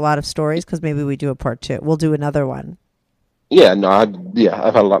that? Like a lot of stories? Because maybe we do a part 2. We'll do another one. Yeah, no, I've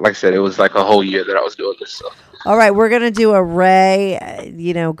had a lot. Like I said, it was like a whole year that I was doing this. So. All right, we're gonna do a Ray.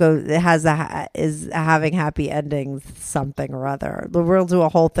 Is having happy endings, something or other. We'll do a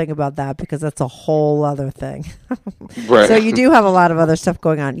whole thing about that, because that's a whole other thing. Right. So you do have a lot of other stuff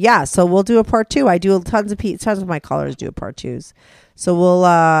going on. Yeah. So we'll do a part 2. I do tons of my callers do part 2s. So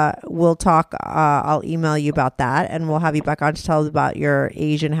we'll talk. I'll email you about that, and we'll have you back on to tell us about your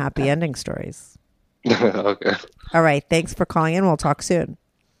Asian happy ending stories. Okay. All right. Thanks for calling in. We'll talk soon.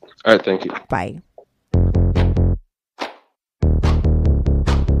 All right. Thank you. Bye.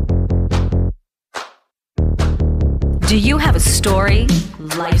 Do you have a story,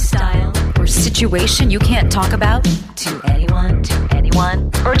 lifestyle, or situation you can't talk about to anyone?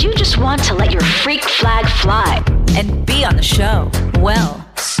 Or do you just want to let your freak flag fly and be on the show? Well,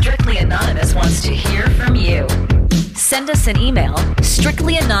 Strictly Anonymous wants to hear from you. Send us an email,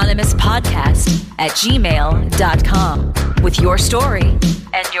 strictlyanonymouspodcast@gmail.com, with your story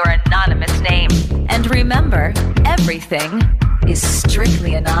and your anonymous name. And remember, everything is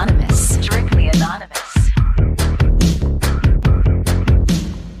strictly anonymous.